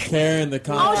think? Karen, the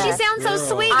confident Oh, she sounds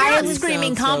so sweet. You're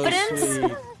screaming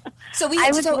confidence. So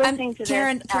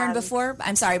Karen,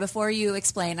 before you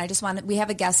explain, we have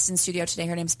a guest in studio today.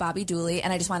 Her name's Bobby Dooley,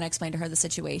 and I just want to explain to her the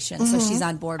situation so she's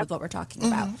on board with what we're talking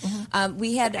about.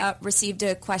 We had received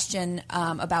a question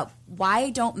about why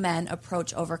don't men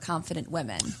approach overconfident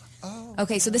women? Oh,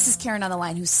 okay, so this is Karen on the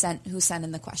line who sent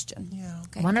in the question. Yeah.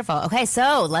 Okay. Wonderful. Okay,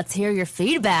 so let's hear your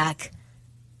feedback.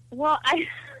 Well,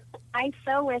 I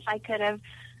so wish I could have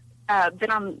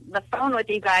been on the phone with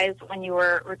you guys when you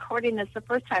were recording this the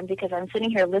first time, because I'm sitting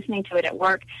here listening to it at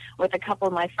work with a couple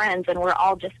of my friends, and we're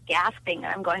all just gasping. And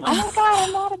I'm going, "Oh my God,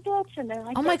 I'm not a bitch!" And they're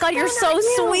like, "Oh my God, you're so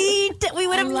sweet." We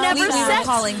would have never said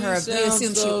calling her. We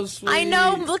assumed so she. Sweet. I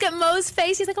know. Look at Mo's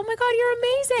face. He's like, "Oh my God, you're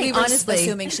amazing." We were honestly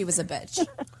assuming she was a bitch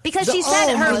because she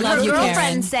said her you,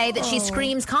 girlfriends say that she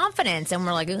screams confidence, and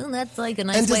we're like, "Ooh, that's like a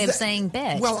nice way of saying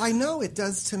bitch." Well, I know it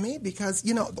does to me because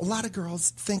a lot of girls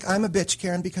think I'm a bitch,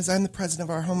 Karen, because I'm the president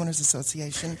of our homeowners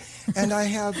association, and I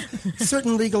have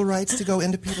certain legal rights to go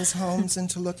into people's homes and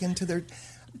to look into their...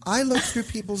 I look through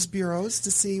people's bureaus to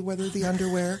see whether the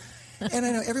underwear... And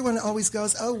I know everyone always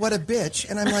goes, "Oh, what a bitch."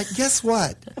 And I'm like, guess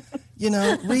what?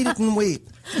 Read it and weep.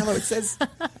 Hello, it says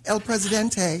El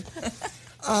Presidente.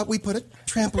 We put a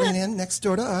trampoline in next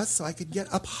door to us so I could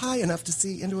get up high enough to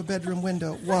see into a bedroom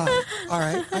window. Why? All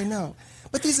right, I know.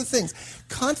 But these are things.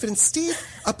 Confidence. Steve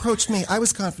approached me. I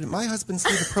was confident. My husband,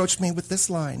 Steve, approached me with this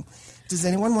line. Does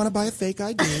anyone want to buy a fake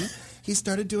ID? He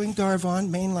started doing Darvon,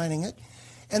 mainlining it,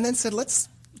 and then said, let's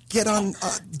get on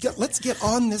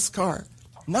this car.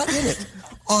 Not in it,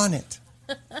 on it.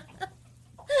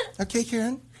 Okay,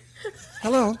 Karen?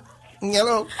 Hello?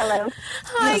 Hello.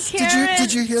 Hi, yes. Karen.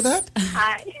 Did you hear that?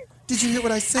 Hi. Did you hear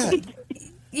what I said?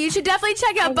 You should definitely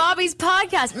check out Bobby's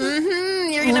podcast.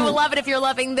 You're going to love it if you're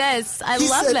loving this. I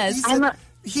love this.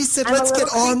 He said, let's get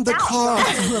on the car.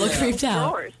 I'm a little creeped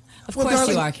out. Of course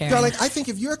darling, you are, Karen. Darling, I think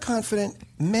if you're confident,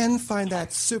 men find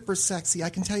that super sexy. I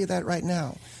can tell you that right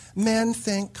now. Men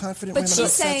think confident women are sexy. But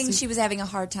she's saying she was having a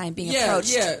hard time being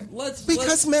approached. Yeah,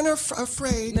 because men are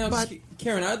afraid. Now, but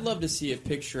Karen, I'd love to see a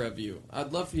picture of you.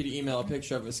 I'd love for you to email a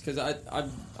picture of us because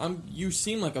you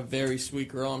seem like a very sweet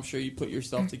girl. I'm sure you put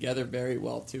yourself together very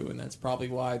well too, and that's probably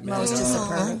why men Most is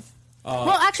superb. Well,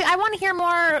 actually, I want to hear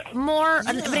more of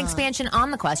an expansion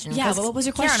on the question. Yeah, but what was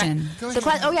your question?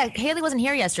 Karen, Haley wasn't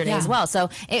here yesterday as well. So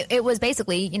it was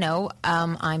basically,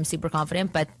 I'm super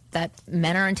confident, but that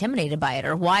men are intimidated by it.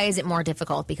 Or why is it more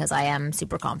difficult because I am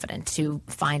super confident to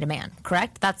find a man?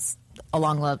 Correct? That's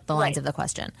along the lines of the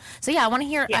question. So I want to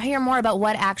hear more about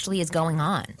what actually is going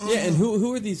on. Yeah, and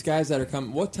who are these guys that are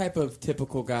coming? What type of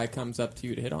typical guy comes up to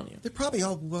you to hit on you? They're probably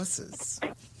all wusses.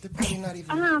 They're probably not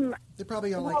even. They're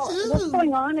probably all what's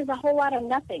going on is a whole lot of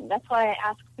nothing. That's why I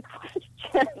asked the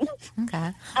question.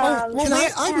 Okay.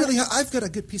 I've got a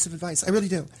good piece of advice. I really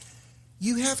do.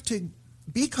 You have to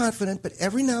be confident, but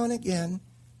every now and again,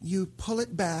 you pull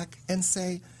it back and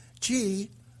say,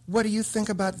 "Gee, what do you think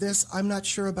about this? I'm not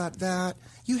sure about that."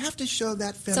 You have to show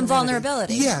that femininity. Some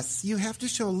vulnerability. Yes, you have to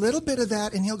show a little bit of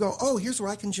that, and he'll go, "Oh, here's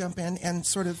where I can jump in and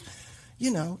sort of,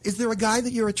 is there a guy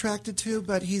that you're attracted to,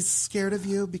 but he's scared of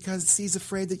you because he's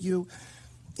afraid that you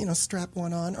strap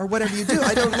one on or whatever you do?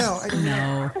 I don't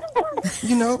know.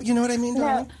 You know what I mean,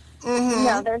 darling?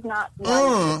 No, there's not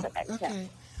one specific. Okay.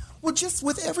 Well, just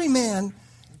with every man,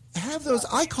 have those,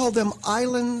 I call them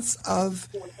islands of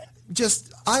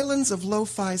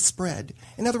lo-fi spread.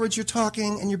 In other words, you're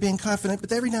talking and you're being confident,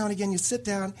 but every now and again you sit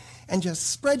down and just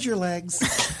spread your legs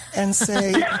and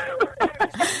say,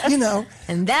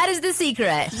 And that is the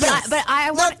secret. Yes. But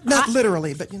I want not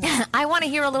literally, but I want to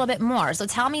hear a little bit more. So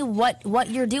tell me what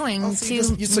you're doing to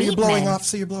you're blowing off.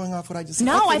 So you're blowing off what I just said.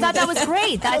 No, I thought that was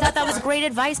great. I thought that was great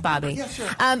advice, Bobby. Yeah, sure.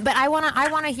 But I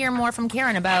want to hear more from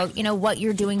Karen about what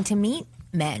you're doing to meet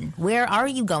men. Where are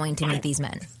you going to meet these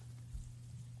men?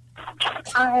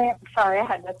 I'm sorry, I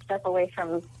had to step away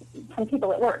from some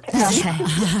people at work.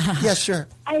 Yeah, sure.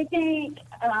 I think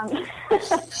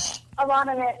a lot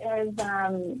of it is,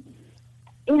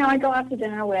 I go out to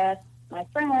dinner with my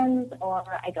friends, or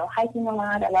I go hiking a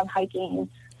lot. I love hiking.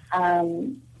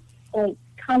 Like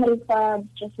comedy clubs,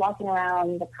 just walking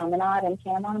around the promenade in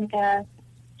Santa Monica.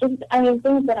 Things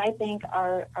that I think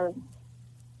are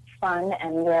fun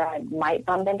and where I might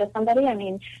bump into somebody.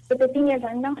 But the thing is,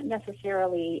 I'm not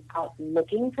necessarily out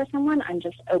looking for someone. I'm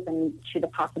just open to the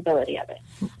possibility of it.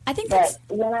 I think that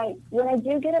when I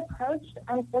do get approached,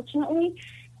 unfortunately,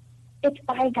 it's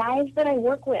by guys that I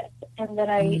work with and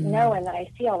that I know and that I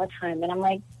see all the time. And I'm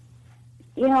like,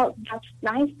 that's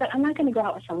nice, but I'm not going to go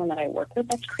out with someone that I work with.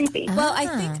 That's creepy. Well,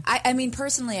 I think,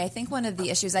 personally, I think one of the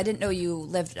issues, I didn't know you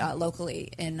lived locally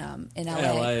in LA.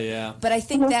 LA, yeah. But I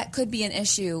think that could be an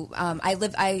issue. I'm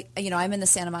in the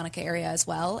Santa Monica area as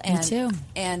well. And, Me too.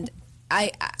 And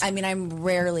I'm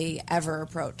rarely ever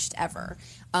approached, ever.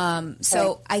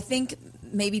 So I think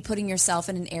maybe putting yourself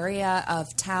in an area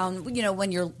of town,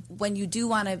 when you do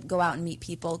want to go out and meet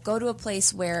people, go to a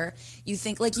place where you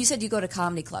think, like you said, you go to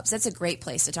comedy clubs. That's a great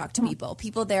place to talk to people.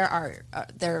 People there are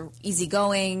they're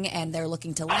easygoing and they're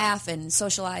looking to laugh and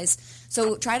socialize.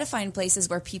 So try to find places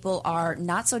where people are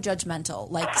not so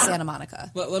judgmental, like Santa Monica.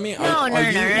 Let me. No. I'm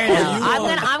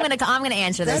gonna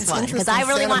answer this one because I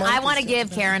really want to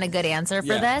give Karen a good answer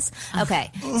for this.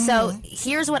 Okay, so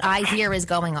here's what I hear is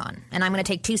going on, and I'm gonna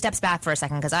take 2 steps back for a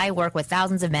second because I work with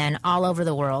thousands of men all over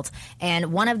the world,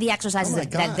 and one of the exercises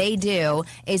that they do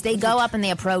is they go up and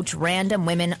they approach random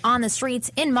women on the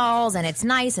streets in malls, and it's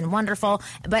nice and wonderful.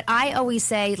 But I always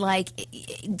say,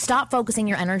 stop focusing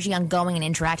your energy on going and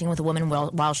interacting with a woman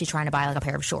while she's trying to buy a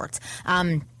pair of shorts.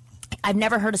 I've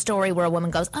never heard a story where a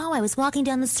woman goes, "Oh, I was walking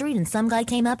down the street and some guy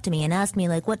came up to me and asked me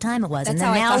what time it was." That's and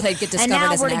how then I thought I'd get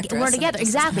discovered as an actress. We're together.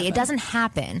 Exactly. It doesn't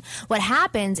happen. What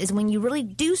happens is when you really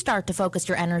do start to focus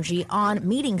your energy on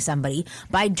meeting somebody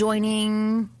by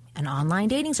joining an online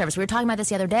dating service. We were talking about this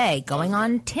the other day, going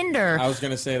on Tinder. I was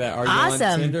going to say that. Are you on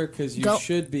Tinder? Because you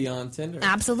should be on Tinder.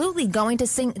 Absolutely. Going to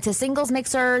singles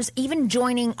mixers, even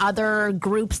joining other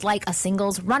groups like a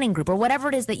singles running group or whatever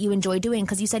it is that you enjoy doing.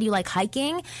 Because you said you like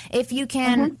hiking. If you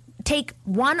can take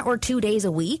 1 or 2 days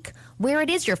a week where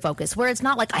it is your focus, where it's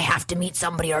not like I have to meet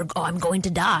somebody or I'm going to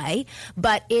die,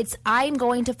 but it's I'm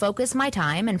going to focus my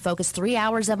time and focus 3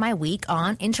 hours of my week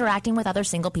on interacting with other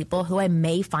single people who I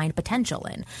may find potential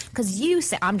in. Because you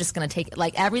say, I'm just going to take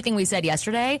it, everything we said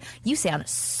yesterday, you sound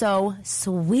so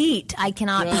sweet. I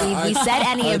cannot believe we said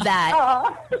any of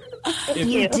that.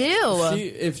 You do.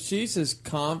 If she's as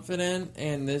confident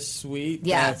and this sweet,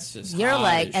 that's just you're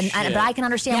but I can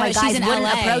understand why guys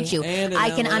wouldn't approach you.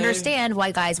 I can understand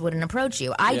why guys wouldn't approach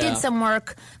you. I did some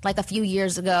work a few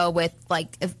years ago with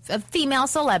a female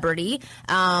celebrity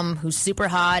who's super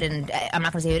hot, and I'm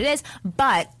not going to say who it is,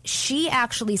 but she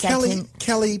actually said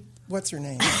Kelly, what's her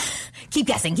name? Keep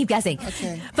guessing.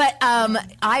 Okay. But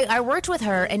I worked with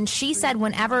her, and she said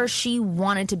whenever she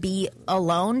wanted to be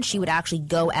alone, she would actually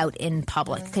go out in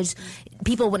public because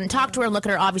people wouldn't talk to her and look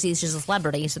at her. Obviously, she's a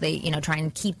celebrity, so they try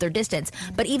and keep their distance.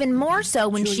 But even more so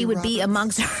when she would be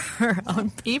amongst her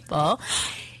own people.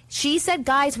 She said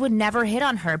guys would never hit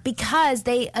on her because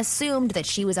they assumed that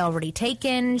she was already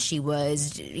taken. She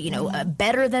was,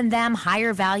 better than them,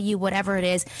 higher value, whatever it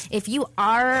is. If you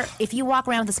walk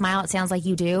around with a smile, it sounds like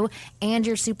you do, and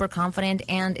you're super confident,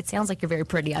 and it sounds like you're very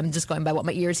pretty. I'm just going by what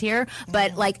my ears hear.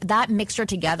 But that mixture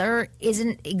together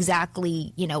isn't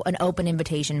exactly, an open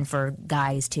invitation for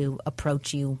guys to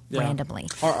approach you randomly.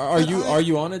 Are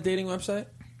you on a dating website?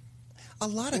 A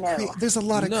lot of there's a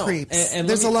lot of creeps. And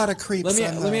there's a lot of creeps.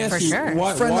 Let me ask you,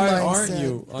 why aren't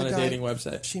you on a dating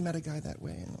website? She met a guy that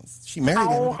way, and she married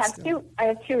him. I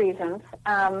have 2 reasons.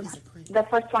 The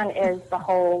first one is the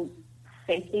whole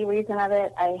safety reason of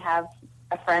it. I have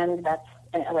a friend that's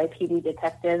an LAPD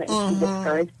detective, and she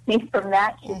discouraged me from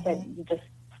that. She said, "You just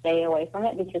stay away from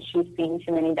it because she's seen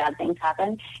too many bad things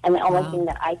happen." And the only thing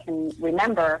that I can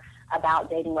remember about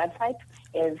dating websites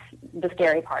is the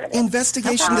scary part of it.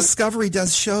 Investigation Discovery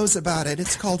does shows about it.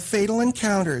 It's called Fatal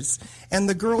Encounters. And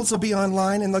the girls will be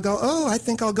online and they'll go, "Oh, I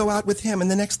think I'll go out with him."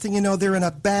 And the next thing you know, they're in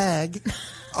a bag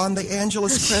on the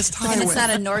Angeles Crest Highway. And it's not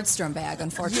a Nordstrom bag,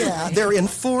 unfortunately. Yeah, they're in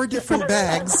 4 different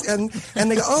bags. And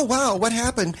they go, "Oh, wow, what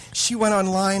happened?" She went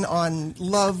online on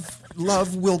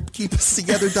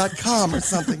lovewillkeepustogether.com or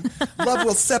something. Love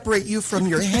will separate you from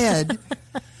your head.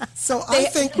 So I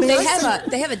think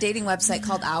they have a dating website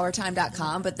called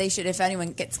OurTime.com, but they should, if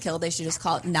anyone gets killed, they should just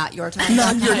call it Not Your Time.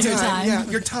 Not Your Time. Yeah,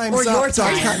 your time's or your up.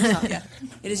 time. Yeah,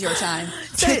 it is your time.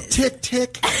 Tick, tick,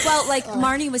 tick. Well, like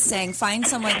Marnie was saying, find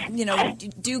someone,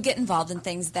 do get involved in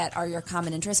things that are your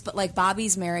common interests. But like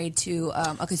Bobby's married to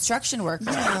a construction worker.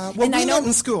 Yeah, well, we met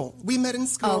in school.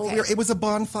 Oh, okay. It was a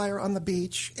bonfire on the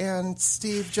beach, and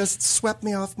Steve just swept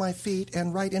me off my feet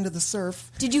and right into the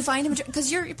surf. Did you find him?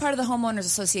 Because you're part of the Homeowners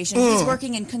Association. He's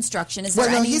working in construction. Is there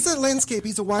any... he's a landscape.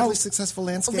 He's a wildly successful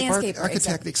landscape architect.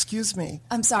 Exactly. Excuse me.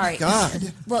 I'm sorry.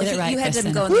 God. Well, you had to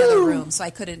go in the other room, so I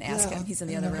couldn't ask him. He's in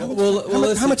the other room.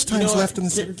 Well, how much time's left in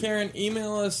the Karen,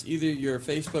 email us either your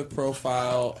Facebook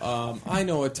profile. I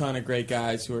know a ton of great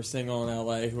guys who are single in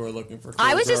LA who are looking for.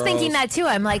 I was just thinking that too.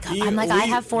 I'm like, I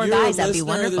have 4 guys. That'd be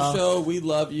wonderful. Of the show. We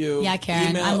love you. Yeah,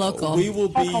 Karen, I'm local. We will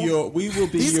be your.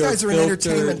 These guys are in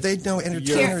entertainment. They know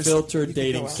entertainers. Your filtered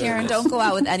dating service. Karen, don't go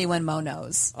out with anyone Mo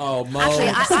knows. Oh, Mo.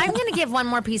 Actually, I'm going to give one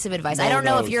more piece of advice. I don't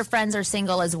know if your friends are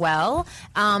single as well,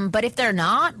 but if they're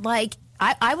not, like,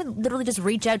 I would literally just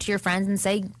reach out to your friends and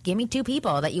say, give me 2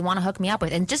 people that you want to hook me up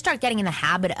with, and just start getting in the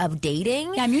habit of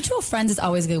dating. Yeah, mutual friends is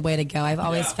always a good way to go. I've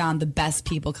always found the best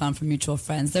people come from mutual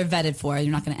friends. They're vetted for.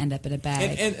 You're not going to end up in a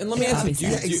bag. And let me ask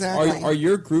you, are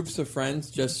your groups of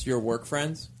friends just your work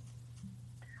friends?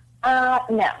 No,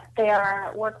 they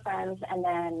are work friends, and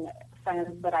then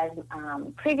friends that I've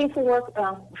previously worked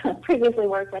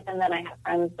with, and then I have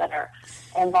friends that are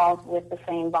involved with the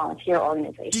same volunteer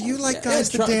organization. Do you like guys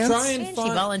to dance? Try and she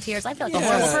volunteers. I feel like a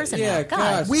horrible person now.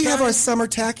 God. We have our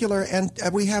summer-tacular, and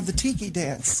we have the tiki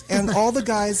dance, and all the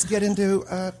guys get into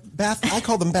bath. I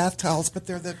call them bath towels, but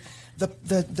they're the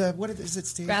what is it,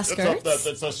 Steve? Grass skirts.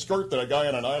 It's a skirt that a guy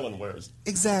on an island wears.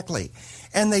 Exactly,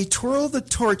 and they twirl the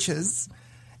torches,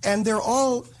 and they're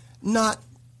all not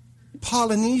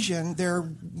Polynesian, they're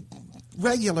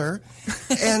regular,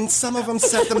 and some of them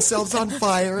set themselves on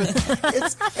fire,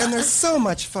 and they're so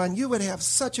much fun. You would have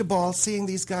such a ball seeing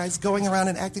these guys going around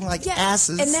and acting like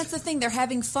asses. And that's the thing, they're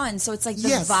having fun, so it's like the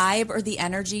vibe or the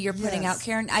energy you're putting out,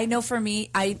 Karen. I know for me,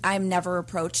 I'm never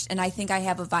approached, and I think I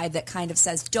have a vibe that kind of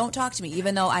says, don't talk to me,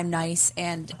 even though I'm nice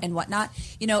and whatnot.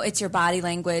 It's your body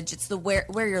language, it's the where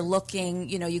you're looking,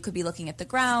 you could be looking at the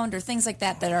ground or things like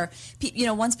that are,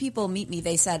 once people meet me,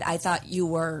 they said, I thought you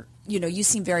were, you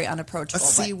seem very unapproachable. A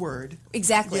C word.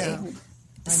 Exactly. Yeah.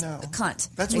 I know. Cunt.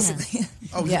 That's basically.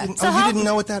 You didn't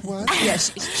know what that was? Yeah,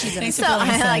 she's an so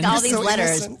I like all these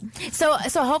letters.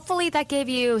 Innocent. So hopefully that gave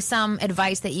you some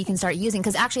advice that you can start using.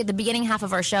 Because actually, at the beginning half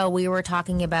of our show, we were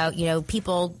talking about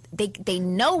people they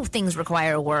know things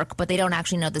require work, but they don't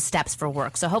actually know the steps for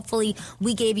work. So hopefully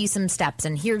we gave you some steps.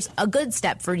 And here's a good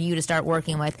step for you to start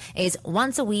working with: is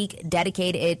once a week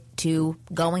dedicate it to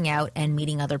going out and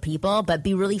meeting other people, but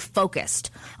be really focused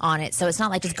on it. So it's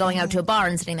not like just going out to a bar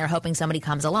and sitting there hoping somebody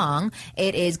comes along.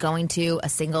 It is going to a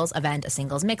singles event, a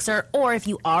singles mixer, or if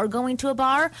you are going to a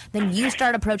bar, then you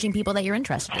start approaching people that you're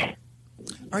interested in.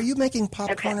 Are you making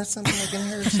popcorn or something? I can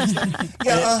hear she's like,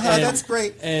 that's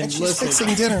great. And she's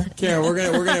fixing dinner.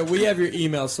 Karen, we have your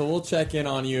email, so we'll check in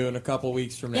on you in a couple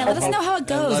weeks from now. Yeah, let us know how it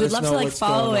goes. We'd love to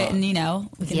follow it, and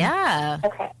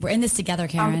we're in this together,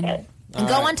 Karen. And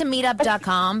go on to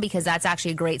meetup.com because that's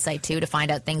actually a great site too to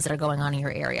find out things that are going on in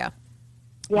your area.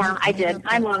 Yeah, I did.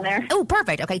 I'm on there. Oh,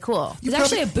 perfect. Okay, cool. There's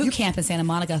actually a boot camp in Santa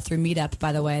Monica through Meetup,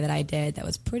 by the way, that I did. That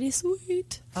was pretty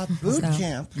sweet. A boot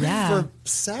camp? Yeah. For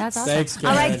sex? That's awesome. Thanks,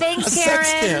 Karen. All right, thanks, Karen.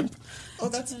 Sex camp. Oh,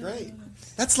 that's great.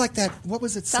 That's like that, what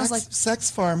was it?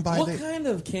 Sex farm by What kind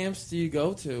of camps do you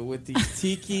go to with these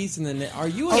tikis and then are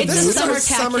you this is our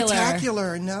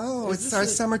Summertacular. No, it's our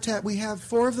Summertacular. We have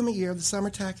 4 of them a year, the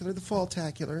Summertacular, the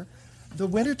Falltacular, the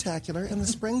Wintertacular, and the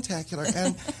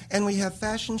Springtacular. And we have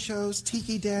fashion shows,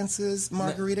 tiki dances,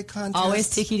 margarita contests. Always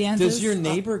tiki dances. Does your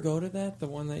neighbor go to that, the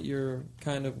one that you're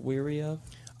kind of weary of?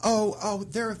 Oh,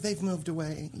 they've moved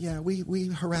away. Yeah, we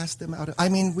harassed them out.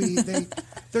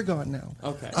 They're gone now.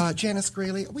 Okay. Janice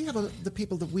Graley. We have the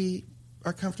people that we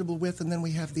are comfortable with, and then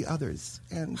we have the others.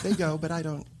 And they go, but I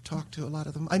don't talk to a lot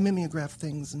of them. I mimeograph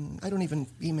things, and I don't even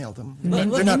email them.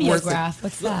 They're not worth it.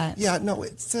 What's that? Yeah, no,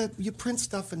 it's you print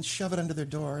stuff and shove it under their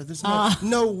door. There's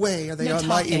no way are they on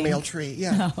my email tree.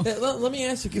 Yeah. No. Let me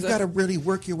ask you, because you've got to really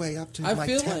work your way up to my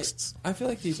texts. I feel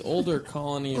like these older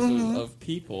colonies of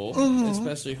people,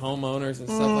 especially homeowners and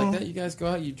stuff like that, you guys go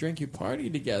out, you drink, you party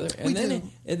together, and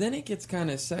then it gets kind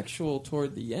of sexual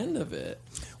toward the end of it.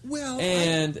 Well,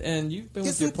 and you've been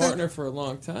with your partner for a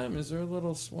long time. Is there a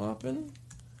little swapping?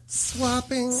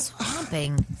 Swapping.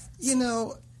 You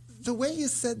know, the way you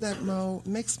said that, Mo,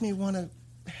 makes me want to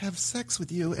have sex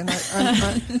with you, and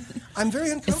I'm very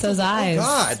uncomfortable. It's those eyes.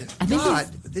 Oh, God.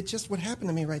 That's just what happened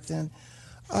to me right then.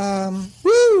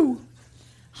 Woo!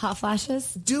 Hot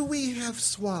flashes? Do we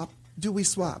swap?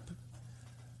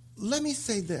 Let me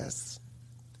say this.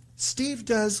 Steve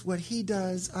does what he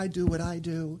does. I do what I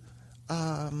do.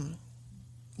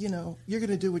 You know, you're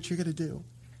going to do what you're going to do.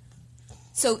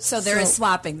 So there is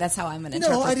swapping. That's how I'm going to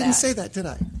interpret that. No, I didn't say that, did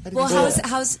I? Well,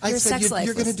 how's your sex life?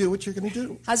 You're going to do what you're going to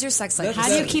do. How's your sex life? How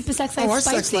do you keep the sex life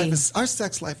spicy? Our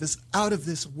sex life is out of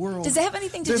this world. Does it have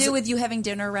anything to do with you having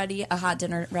a hot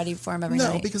dinner ready for him every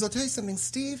night? No, because I'll tell you something.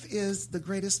 Steve is the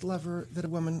greatest lover that a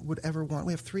woman would ever want.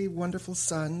 We have 3 wonderful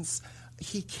sons.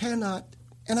 He cannot...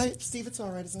 Steve, it's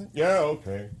all right, isn't it? Yeah,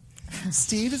 okay.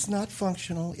 Steve is not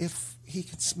functional if he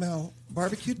can smell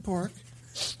barbecued pork,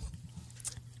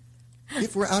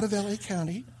 if we're out of L.A.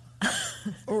 County,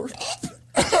 or,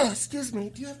 excuse me,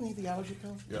 do you have any of the allergy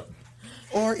pills? Yeah.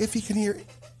 Or if he can hear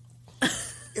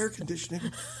air conditioning.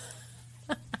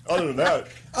 Other than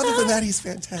that, he's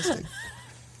fantastic.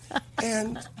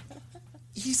 And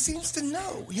he seems to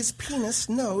know. His penis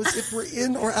knows if we're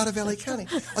in or out of L.A. County.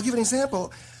 I'll give you an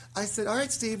example. I said, all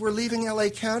right, Steve, we're leaving L.A.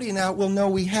 County now. Well, no,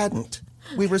 we hadn't.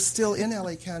 We were still in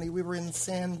L.A. County. We were in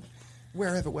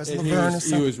wherever it was, Laverne or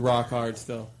something. He was rock hard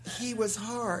still. He was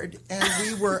hard, and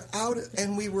we were out,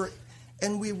 and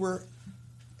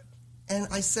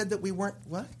I said that we weren't,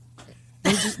 what?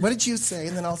 What did you say?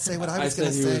 And then I'll say what I was going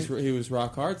to say. I said he was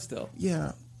rock hard still.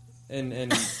 Yeah. And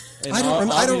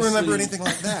I don't remember anything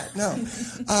like that, no.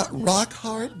 Rock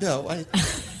hard? No.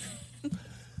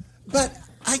 But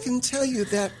I can tell you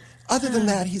that other than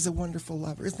that, he's a wonderful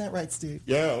lover. Isn't that right, Steve?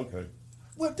 Yeah, okay.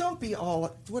 Well, don't be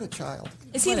all... What a child.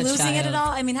 Is he losing it at all?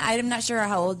 I mean, I'm not sure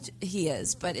how old he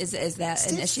is, but is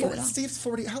that an issue at all? Steve's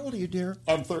 40. How old are you, dear?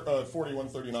 I'm 41,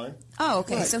 39. Oh,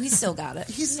 okay. Right. So he's still got it.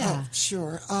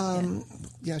 Sure.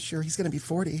 Yeah, sure. He's going to be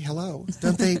 40. Hello.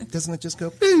 Doesn't it just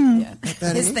go... boom? Yeah.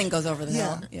 His thing goes over the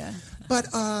hill. Yeah. But,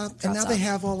 and now they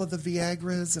have all of the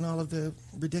Viagras and all of the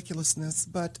ridiculousness,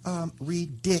 but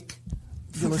ridiculousness.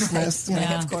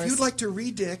 Of course. If you'd like to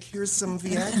re-dick, here's some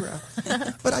Viagra.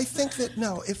 But I think that,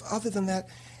 no, if other than that,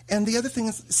 and the other thing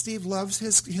is Steve loves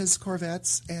his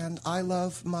Corvettes, and I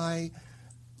love my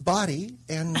body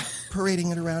and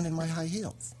parading it around in my high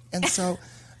heels. And so...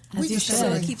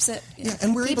 It keeps it. Yeah,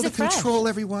 and we're able to control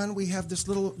everyone. We have this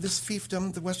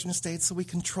fiefdom, the Western States, so we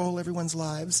control everyone's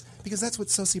lives because that's what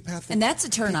sociopathic. And that's a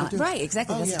turn on, right?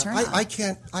 Exactly, that's a turn on. I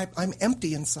can't. I'm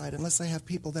empty inside unless I have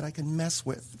people that I can mess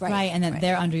with. Right, and that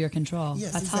they're under your control.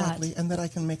 Yes, that's exactly, hot. and that I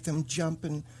can make them jump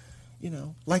and.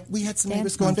 Like we had some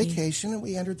neighbors go on vacation, and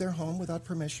we entered their home without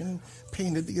permission and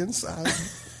painted the inside.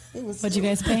 What'd you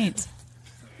guys paint?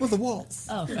 Well, the walls.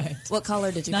 Oh, right. What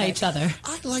color did you paint? Not each other.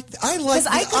 I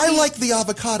like the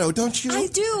avocado, don't you? I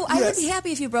do. Yes. I would be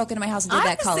happy if you broke into my house and did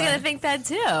that color. I was going to think that,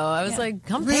 too. I was like,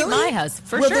 come paint my house.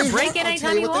 For sure, break in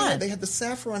anytime you want. They had the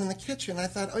saffron in the kitchen. I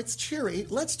thought, it's cheery.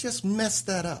 Let's just mess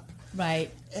that up.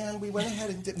 Right. And we went ahead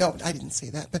and did... No, I didn't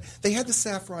say that. But they had the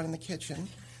saffron in the kitchen.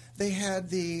 They had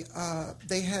the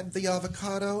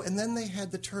avocado, and then they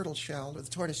had the turtle shell, or the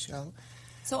tortoise shell.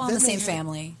 So all in the same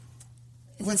family.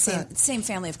 What's that? Same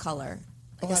family of color.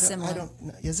 I don't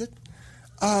know. Is it?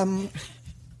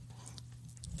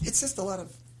 It's just a lot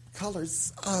of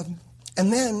colors.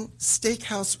 And then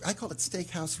steakhouse, I call it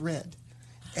steakhouse red.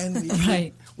 And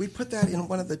we put that in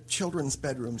one of the children's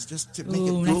bedrooms just to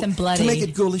make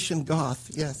it ghoulish and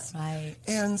goth. Yes. Right.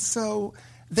 And so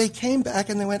they came back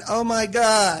and they went, "Oh my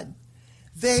God."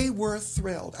 They were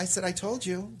thrilled. I said, "I told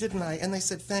you, didn't I?" And they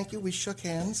said, "Thank you." We shook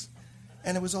hands,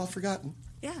 and it was all forgotten.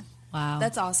 Yeah. Wow.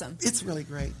 That's awesome. It's really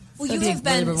great. Well, you have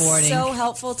been so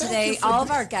helpful today. All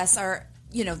of our guests are,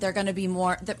 they're going to be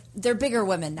they're bigger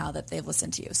women now that they've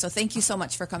listened to you. So thank you so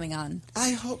much for coming on.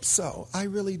 I hope so. I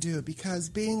really do. Because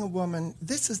being a woman,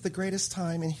 this is the greatest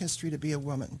time in history to be a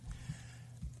woman.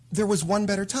 there was one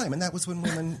better time, and that was when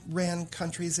women ran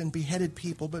countries and beheaded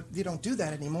people, but you don't do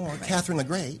that anymore. Right. Catherine the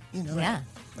Great, you know. Yeah.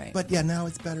 Right. But yeah, now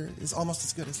it's better. It's almost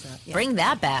as good as that. Yeah. Bring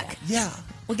that back. Yeah.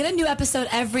 We'll get a new episode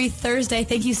every Thursday.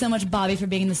 Thank you so much, Bobby, for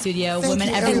being in the studio. Thank Women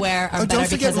you. everywhere are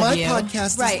better because of you. Don't forget my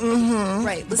podcast. Right.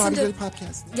 Right. The Bobby Dooley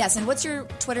podcast. Yes, and what's your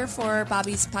Twitter for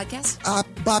Bobby's podcast?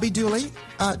 Bobby Dooley,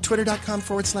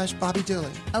 twitter.com/Bobby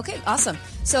Dooley. Okay, awesome.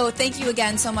 So thank you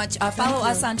again so much. Follow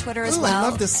us on Twitter as well. I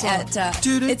love this song.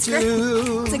 It's great.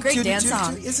 It's a great dance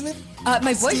song. Isn't it?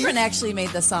 My boyfriend actually made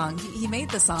the song. He made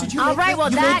the song. All right, well,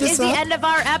 that is the end of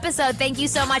our episode. Thank you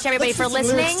so much, everybody, for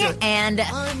listening, and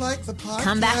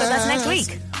come back with us next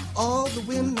week. All the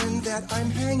women that I'm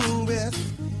hanging with,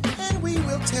 and we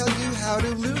will tell you how to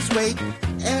lose weight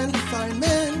and find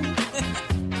men.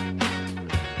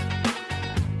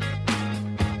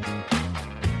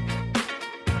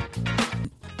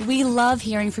 We love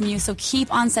hearing from you, so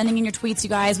keep on sending in your tweets, you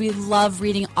guys. We love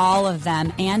reading all of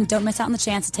them. And don't miss out on the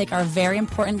chance to take our very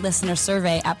important listener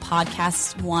survey at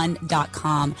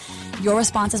podcast1.com. Your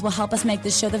responses will help us make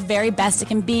this show the very best it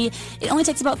can be. It only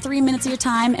takes about 3 minutes of your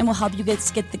time and will help you get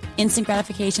the instant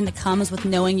gratification that comes with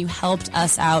knowing you helped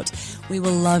us out. We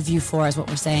will love you for, is what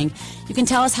we're saying. You can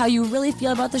tell us how you really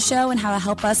feel about the show and how to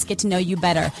help us get to know you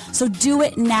better. So do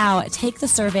it now. Take the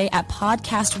survey at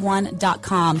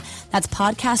podcast1.com. That's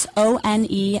podcastone.com.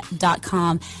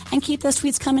 And keep those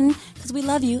tweets coming because we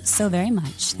love you so very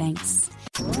much. Thanks.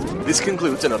 This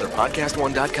concludes another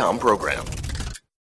PodcastOne.com program.